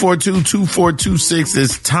 877-242-2426.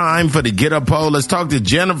 It's time for the Get Up poll. Let's talk to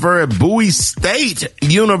Jennifer at Bowie State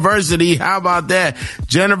University. How about that,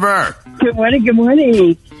 Jennifer? Good morning. Good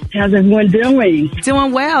morning. How's everyone doing?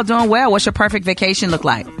 Doing well. Doing well. What's your perfect vacation look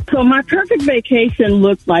like? So my perfect vacation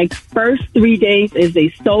looks like first 3 days is a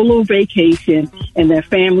solo vacation and then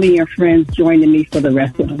family and friends joining me for the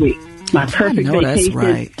rest of the week. My perfect vacation,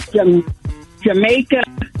 right. Jamaica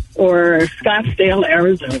or Scottsdale,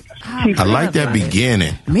 Arizona. I like that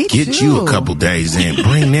beginning. Me Get too. you a couple days in.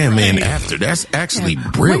 Bring them in after. That's actually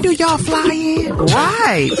brilliant. When do y'all fly in?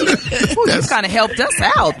 Right. Ooh, you kind of helped us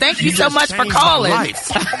out. Thank you so much for calling.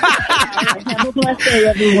 Have a blessed day,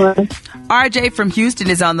 everyone. RJ from Houston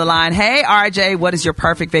is on the line. Hey, RJ, what does your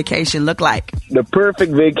perfect vacation look like? The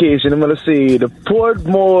perfect vacation, I'm going to see the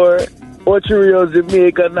Portmore, Ocho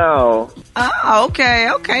Jamaica now. Oh,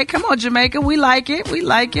 okay. Come on, Jamaica. We like it.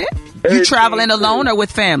 You traveling alone or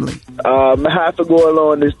with family? I have to go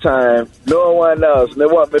alone this time. No one else. They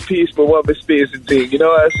want me peace, but want me space and thing. You know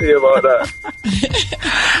what I say about that?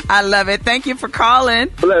 I love it. Thank you for calling.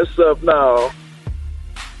 Bless up now.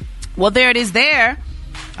 Well, there it is there.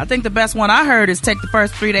 I think the best one I heard is take the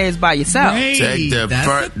first 3 days by yourself. Take the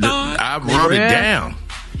first. I wrote it down.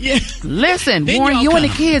 Yeah. Listen, Then Warren, y'all you and the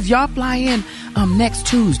come. kids, y'all fly in next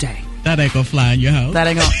Tuesday. That ain't gonna fly in your house. That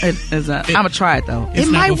ain't gonna. I'm gonna try it though. It's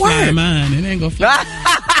It not might gonna fly in work. mine. It ain't gonna fly.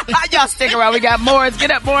 Y'all stick around. We got more. It's Get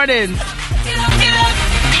Up Mornings. Get up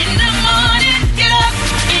in the morning. Get up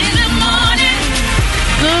in the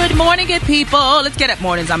morning. Good morning, good people. Let's Get Up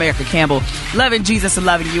Mornings. I'm Erica Campbell. Loving Jesus and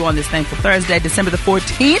loving you on this thankful Thursday, December the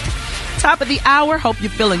 14th. Top of the hour. Hope you're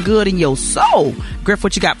feeling good in your soul. Griff,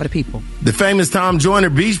 what you got for the people? The famous Tom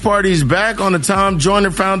Joyner Beach Party is back on the Tom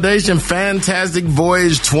Joyner Foundation Fantastic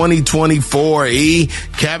Voyage 2024.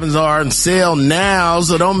 Cabins are on sale now,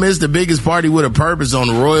 so don't miss the biggest party with a purpose on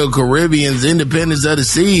the Royal Caribbean's Independence of the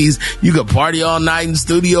Seas. You can party all night in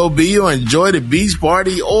Studio B or enjoy the beach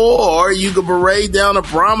party, or you can parade down a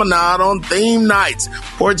promenade on theme nights.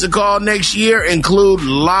 Ports of call next year include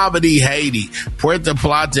Labadee, Haiti, Puerto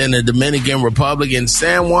Plata in the Dominican Republic, and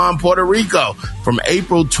San Juan, Puerto Rico from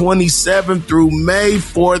April 27th through May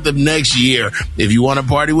 4th of next year. If you want to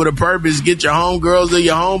party with a purpose, get your homegirls or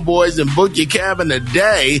your homeboys and book your cabin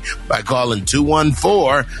today by calling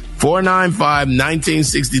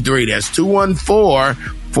 214-495-1963. That's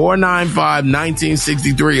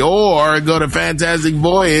 214-495-1963, or go to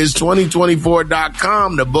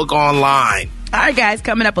fantasticvoyage2024.com to book online. All right, guys,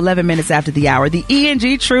 coming up 11 minutes after the hour, the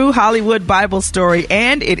E&G True Hollywood Bible story,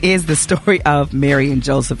 and it is the story of Mary and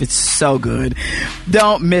Joseph. It's so good.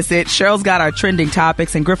 Don't miss it. Cheryl's got our trending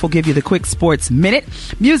topics, and Griff will give you the quick sports minute.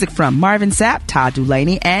 Music from Marvin Sapp, Todd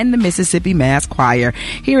Dulaney, and the Mississippi Mass Choir.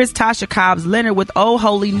 Here is Tasha Cobbs Leonard with Oh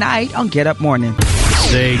Holy Night on Get Up Morning.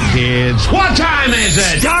 Say, kids, what time is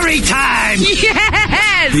it? Story time!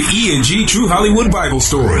 Yes! The E&G True Hollywood Bible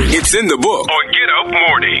story. It's in the book on Get Up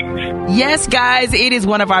Mornings. Yes, guys, it is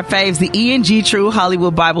one of our faves, the E&G True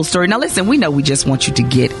Hollywood Bible story. Now, listen, we know we just want you to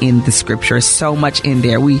get in the scripture. So much in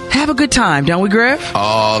there. We have a good time, don't we, Griff?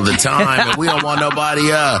 All the time. And we don't want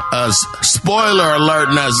nobody spoiler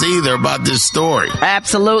alerting us either about this story.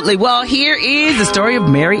 Absolutely. Well, here is the story of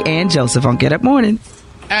Mary and Joseph on Get Up Morning.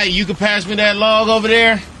 Hey, you can pass me that log over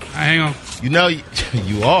there? Hang on. You know,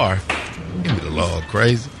 you are. Give me the log,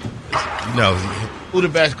 crazy. You know, who the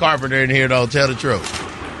best carpenter in here, though? Tell the truth.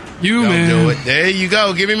 You, Don't man. do it. There you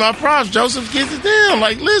go. Give me my props. Joseph gets it down.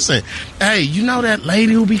 Like, listen. Hey, you know that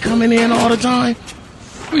lady who be coming in all the time?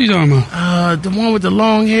 What are you talking about? The one with the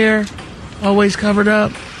long hair, always covered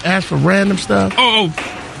up, ask for random stuff. Oh,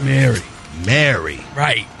 Mary.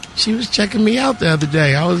 right. She was checking me out the other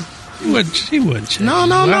day. She wouldn't check.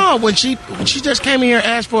 No. When she just came in here and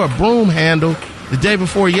asked for a broom handle the day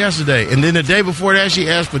before yesterday, and then the day before that she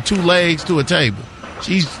asked for 2 legs to a table.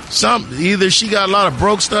 Either she got a lot of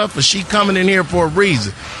broke stuff or she coming in here for a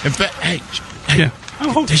reason. In fact, hey, Yeah.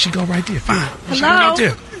 there she go right there. Fine. There she go Hello? right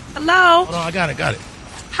there. Hello. Hold on, I got it.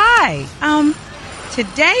 Hi.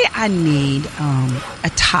 Today I need a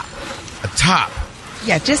top. A top.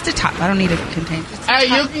 Yeah, just a top. I don't need a container. Hey,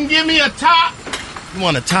 you can give me a top. You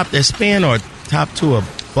want a top that spin or a top to a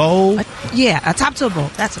bowl? Yeah, a top to a bowl.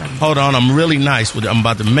 That's what I mean. Hold on, I'm really nice with it. I'm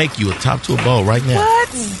about to make you a top to a bowl right now. What?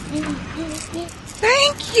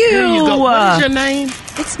 Thank you. Here you go. What is your name?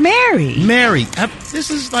 It's Mary. Mary. This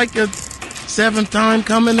is like a 7th time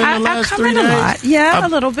coming in the last 3 days? A lot. Yeah, a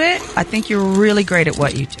little bit. I think you're really great at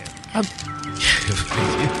what you do.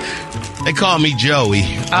 They call me Joey.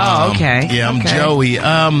 Oh, okay. Yeah, I'm Joey.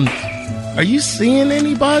 Are you seeing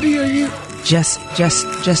anybody? Are you? Just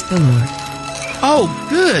the Lord. Oh,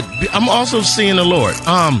 good. I'm also seeing the Lord.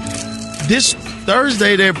 This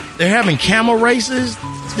Thursday they're having camel races.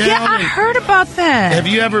 Yeah, I heard about that. Have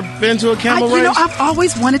you ever been to a camel race? You know, I've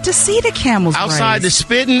always wanted to see the camels outside race. the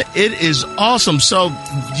spitting. It is awesome. So,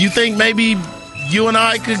 do you think maybe you and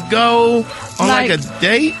I could go on like a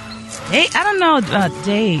date? Date? I don't know about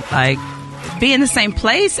date. Like be in the same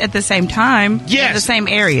place at the same time. Yes, in the same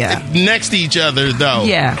area, next to each other though.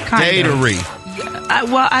 Yeah, kind of. Datery.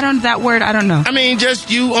 Well, I don't. That word, I don't know. I mean, just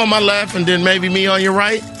you on my left, and then maybe me on your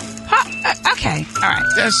right. Okay, all right.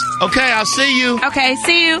 That's okay. I'll see you. Okay,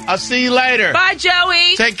 see you. I'll see you later. Bye,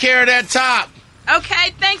 Joey. Take care of that top.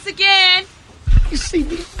 Okay, thanks again. You see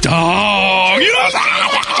me, dog.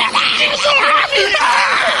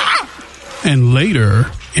 And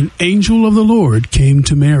later, an angel of the Lord came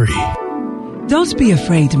to Mary. Don't be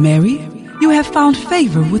afraid, Mary. You have found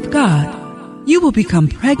favor with God. You will become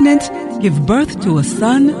pregnant, give birth to a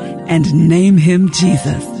son, and name him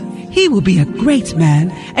Jesus. He will be a great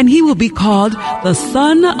man, and he will be called the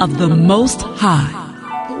Son of the Most High.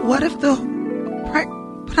 But what if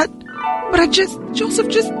Joseph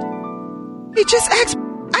just asked,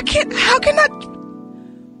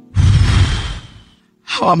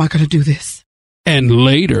 how am I going to do this? And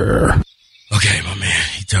later. Okay, my man,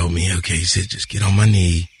 he told me, he said, just get on my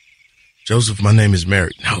knee. Joseph, my name is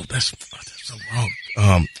Mary. No, that's so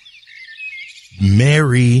wrong.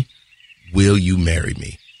 Mary, will you marry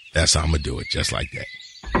me? That's how I'm going to do it, just like that.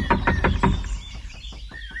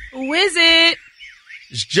 Who is it?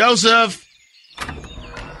 It's Joseph.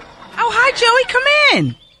 Oh, hi, Joey. Come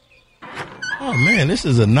in. Oh, man, this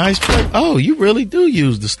is a nice place. Oh, you really do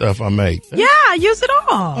use the stuff I make. Yeah, I use it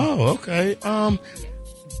all. Oh, okay.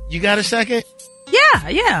 You got a second?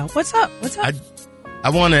 Yeah. What's up? I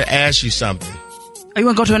want to ask you something. Oh, you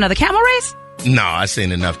want to go to another camel race? No, I've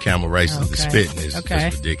seen enough camel races. The spitting is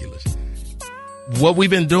just ridiculous. What we've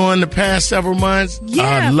been doing the past several months,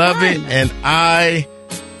 I love it, and I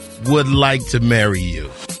would like to marry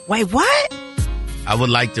you. Wait, what? I would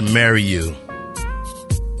like to marry you.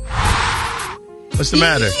 What's the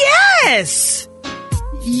matter? Yes,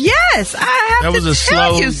 I have to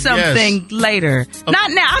tell you something later. Okay.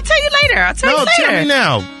 Not now. I'll tell you later. No, tell me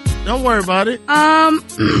now. Don't worry about it.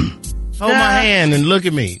 Hold my hand and look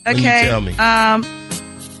at me when you tell me. An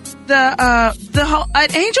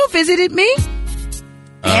angel visited me.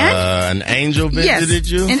 An angel visited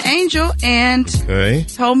you? An angel, and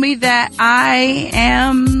told me that I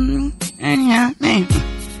am.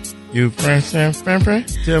 You French? I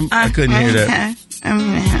couldn't hear that. I'm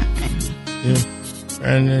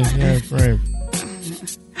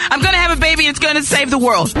gonna have a baby. It's gonna save the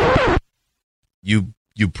world. You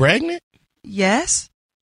pregnant? Yes.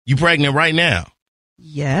 You pregnant right now?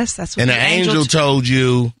 Yes, that's what. And the angel told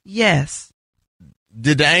you. Yes.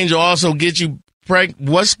 Did the angel also get you pregnant?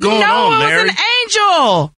 What's going on, Mary? No, it was an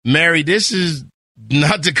angel. Mary, this is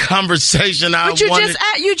not the conversation I wanted. I said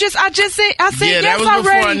yeah, yes that was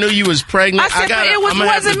already. Before I knew you was pregnant. I said, but it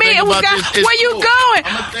wasn't me. It was God. Where you going?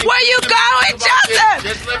 Where you going, Joseph?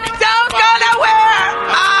 Don't go nowhere.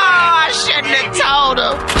 Oh, I shouldn't have told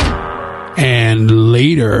him. And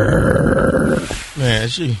later. Man,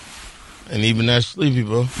 she ain't even that sleepy,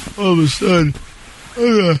 bro. All of a sudden, I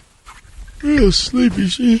got real sleepy.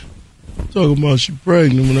 She talking about she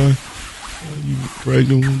pregnant when you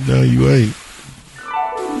pregnant, now you ain't.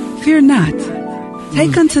 Fear not.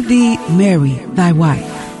 Take unto thee Mary, thy wife,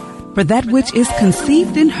 for that which is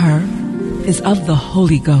conceived in her is of the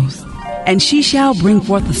Holy Ghost. And she shall bring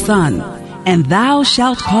forth a son, and thou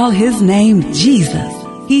shalt call his name Jesus.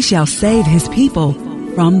 He shall save his people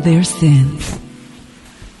from their sins.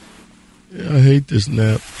 Yeah, I hate this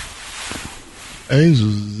nap.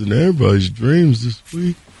 Angels is in everybody's dreams this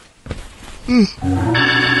week.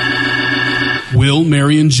 Will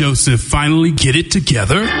Mary and Joseph finally get it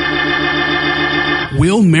together?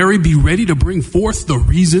 Will Mary be ready to bring forth the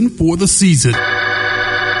reason for the season?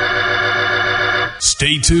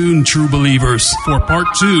 Stay tuned, true believers, for part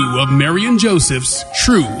 2 of Mary and Joseph's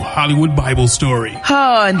True Hollywood Bible Story.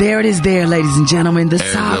 Oh, and there it is there, ladies and gentlemen, the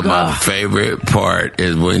saga. My favorite part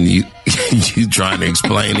is when you trying to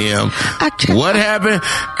explain to him what happened.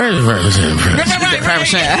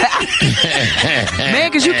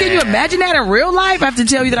 Man, can you imagine that in real life? I have to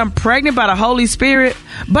tell you that I'm pregnant by the Holy Spirit.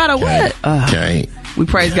 By the what? Okay. We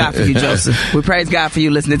praise God for you, Joseph. We praise God for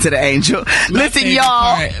you listening to the angel. Listen,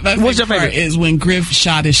 y'all. What's your favorite? Is when Griff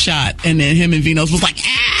shot his shot, and then him and Venus was like,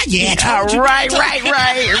 yeah. Right.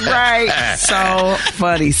 So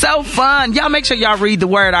funny. So fun. Y'all make sure y'all read the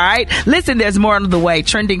word, all right? Listen, there's more on the way.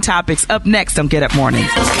 Trending topics up next on Get Up Mornings.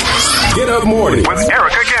 Get Up Mornings with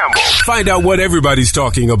Erica Campbell. Find out what everybody's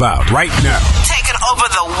talking about right now. Taking over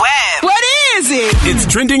the web. What is it?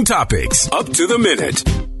 It's Trending Topics Up to the Minute.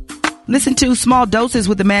 Listen to Small Doses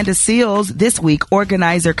with Amanda Seals. This week,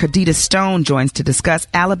 organizer Kadita Stone joins to discuss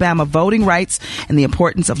Alabama voting rights and the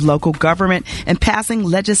importance of local government and passing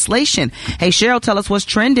legislation. Hey, Cheryl, tell us what's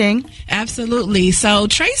trending. Absolutely. So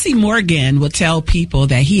Tracy Morgan will tell people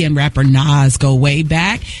that he and rapper Nas go way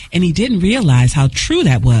back, and he didn't realize how true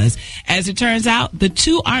that was. As it turns out, the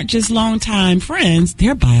two aren't just longtime friends,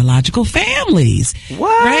 they're biological families.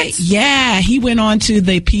 What? Right? Yeah. He went on to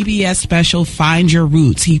the PBS special Find Your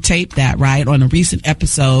Roots. He taped that, right, on a recent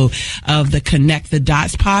episode of the Connect the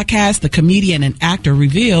Dots podcast. The comedian and actor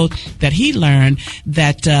revealed that he learned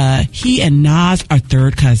that he and Nas are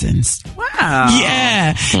third cousins. Wow.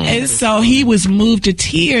 Yeah. And so he was moved to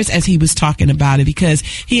tears as he was talking about it, because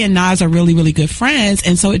he and Nas are really, really good friends.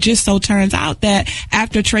 And so it just so turns out that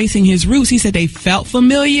after tracing his roots, he said they felt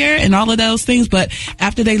familiar and all of those things, but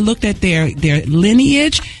after they looked at their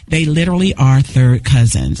lineage, they literally are third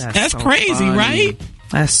cousins. That's so crazy, funny. Right?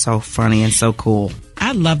 That's so funny and so cool.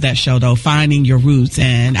 I love that show, though, Finding Your Roots.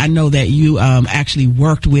 And I know that you actually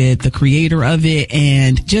worked with the creator of it,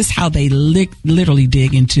 and just how they literally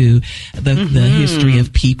dig into the history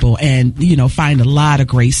of people and, find a lot of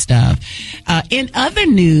great stuff. In other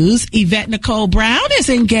news, Yvette Nicole Brown is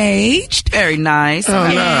engaged. Very nice. Oh,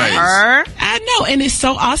 nice. I know. And it's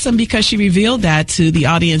so awesome because she revealed that to the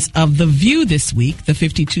audience of The View this week. The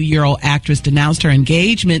 52-year-old actress denounced her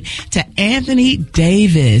engagement to Anthony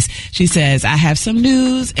Davis. She says, I have some news.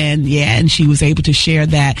 And she was able to share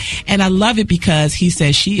that. And I love it because he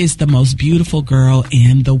says she is the most beautiful girl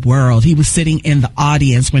in the world. He was sitting in the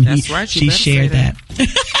audience when she shared that.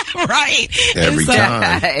 Right.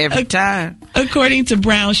 Every time. According to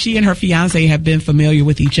Brown, she and her fiance have been familiar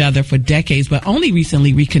with each other for decades, but only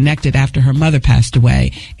recently reconnected after her mother passed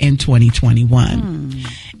away in 2021.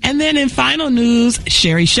 And then in final news,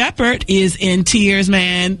 Sherry Shepherd is in tears,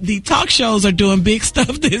 man. The talk shows are doing big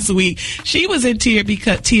stuff this week. She was in tears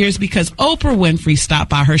because Oprah Winfrey stopped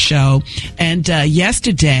by her show. And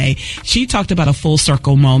yesterday, she talked about a full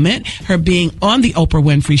circle moment, her being on the Oprah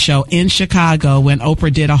Winfrey show in Chicago when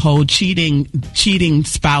Oprah did a whole cheating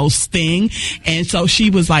spouse thing. And so she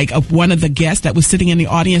was like one of the guests that was sitting in the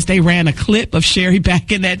audience. They ran a clip of Sherry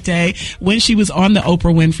back in that day when she was on the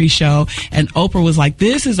Oprah Winfrey show. And Oprah was like,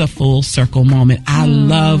 this is a full circle moment. I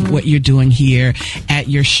love what you're doing here at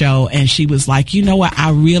your show. And she was like, you know what?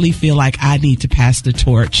 I really feel like I need to pass the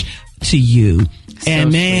torch to you.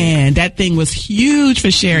 And man, that thing was huge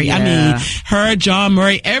for Sherry. Yeah. I mean, her, John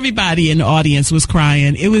Murray, everybody in the audience was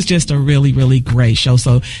crying. It was just a really, really great show.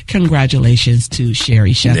 So congratulations to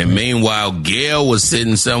Sherry Shepherd. And meanwhile, Gail was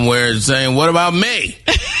sitting somewhere saying, what about me?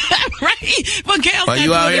 Right. But Gail's are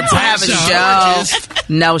you out here passing show?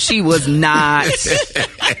 No, she was not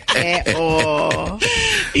at all.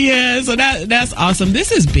 Yeah, so that's awesome.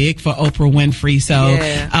 This is big for Oprah Winfrey. So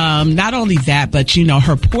not only that, but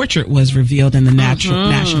her portrait was revealed in the National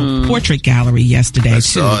Portrait Gallery yesterday. I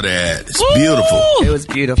saw that. It's beautiful. It was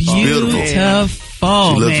beautiful. Beautiful.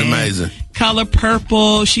 She looks amazing. Color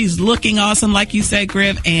purple. She's looking awesome, like you said,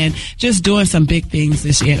 Griff, and just doing some big things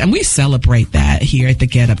this year. And we celebrate that here at the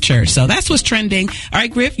Get Up Church. So that's what's trending. All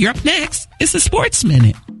right, Griff, you're up next. It's the Sports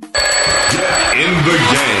Minute. Get in the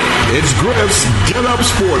game. It's Griff's Get Up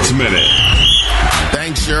Sports Minute.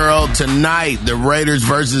 Thanks, Cheryl. Tonight, the Raiders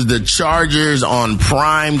versus the Chargers on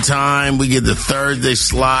prime time. We get the Thursday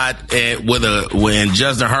slot when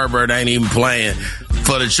Justin Herbert ain't even playing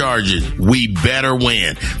for the Chargers. We better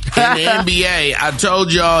win. In the NBA, I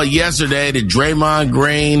told y'all yesterday that Draymond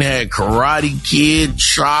Green had Karate Kid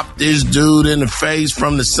chopped this dude in the face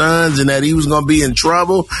from the Suns and that he was going to be in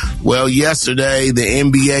trouble. Well, yesterday, the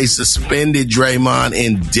NBA suspended Draymond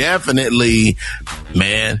indefinitely,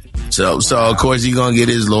 man. So of course, he's going to get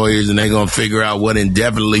his lawyers and they're going to figure out what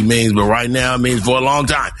indefinitely means. But right now, it means for a long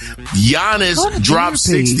time. Giannis dropped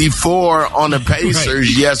 64 on the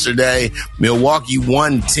Pacers yesterday. Milwaukee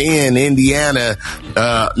won 10.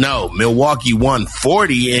 Milwaukee won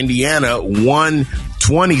 40. Indiana won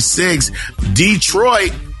 26.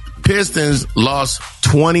 Detroit Pistons lost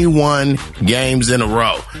 21 games in a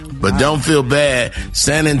row. But don't feel bad.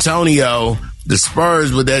 San Antonio The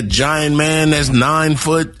Spurs with that giant man that's 9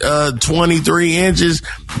 foot 23 inches,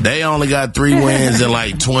 they only got 3 wins and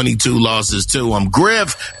like 22 losses too. I'm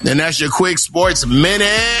Griff, and that's your quick sports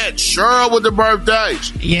minute. Cheryl with the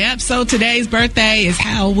birthdays. Yep. So today's birthday is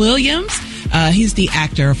Hal Williams. He's the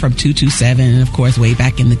actor from 227, and of course, way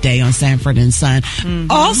back in the day on Sanford and Son.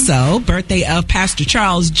 Mm-hmm. Also, birthday of Pastor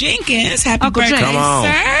Charles Jenkins. Happy Uncle birthday, Come on.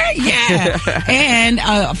 sir! Yeah, and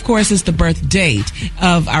of course, it's the birth date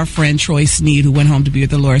of our friend Troy Sneed, who went home to be with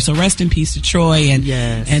the Lord. So rest in peace to Troy, and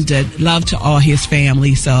love to all his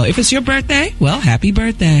family. So if it's your birthday, well, happy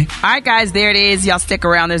birthday! All right, guys, there it is. Y'all stick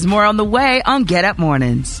around. There's more on the way on Get Up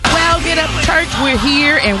Mornings. Well, Get Up Church, we're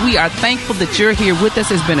here, and we are thankful that you're here with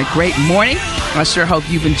us. It's been a great morning. I sure hope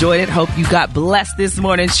you've enjoyed it. Hope you got blessed this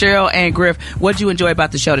morning. Cheryl and Griff, what did you enjoy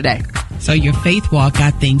about the show today? So your faith walk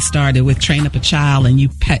got things started with Train Up a Child, and you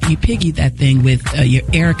piggied that thing with your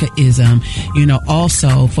Erica-ism,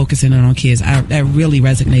 also focusing on kids. That really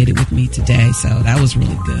resonated with me today, so that was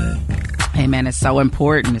really good. Hey, man, it's so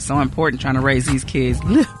important. It's so important trying to raise these kids.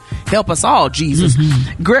 Help us all, Jesus.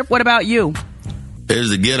 Mm-hmm. Griff, what about you? Here's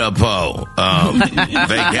the get up poll.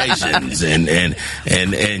 Vacations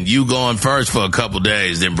and you going first for a couple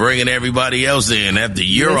days, then bringing everybody else in after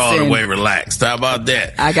you're all the way relaxed. How about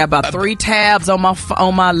that? I got about 3 tabs on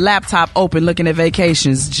my laptop open looking at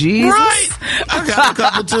vacations. Jesus. Right. I got a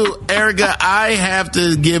couple too. Erica, I have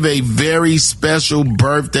to give a very special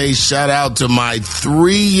birthday shout out to my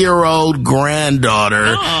 3-year-old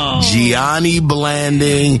granddaughter, Gianni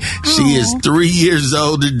Blanding. She is 3 years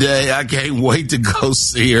old today. I can't wait to go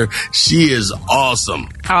see her. She is awesome.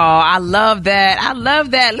 Oh, I love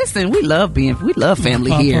that. Listen, we love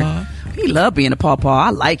family here. We love being a pawpaw. I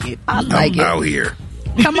like it. I'm out here.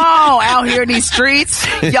 Come on, out here in these streets.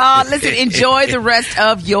 Y'all, listen, enjoy the rest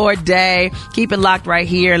of your day. Keep it locked right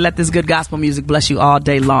here and let this good gospel music bless you all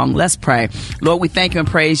day long. Let's pray. Lord, we thank you and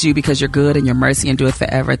praise you because you're good and your mercy endureth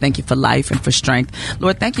forever. Thank you for life and for strength.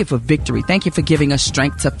 Lord, thank you for victory. Thank you for giving us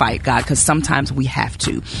strength to fight, God, because sometimes we have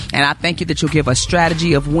to. And I thank you that you'll give us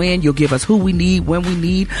strategy of when. You'll give us who we need, when we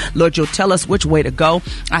need. Lord, you'll tell us which way to go.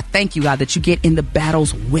 I thank you, God, that you get in the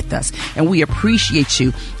battles with us. And we appreciate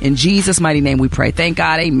you. In Jesus' mighty name we pray. Thank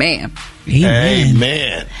God. Amen.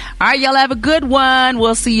 Amen. All right, y'all have a good one.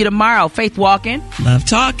 We'll see you tomorrow. Faith walking. Love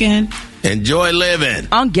talking. Enjoy living.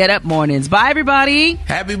 On Get Up Mornings. Bye, everybody.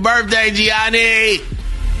 Happy birthday, Gianni.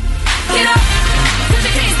 Get up.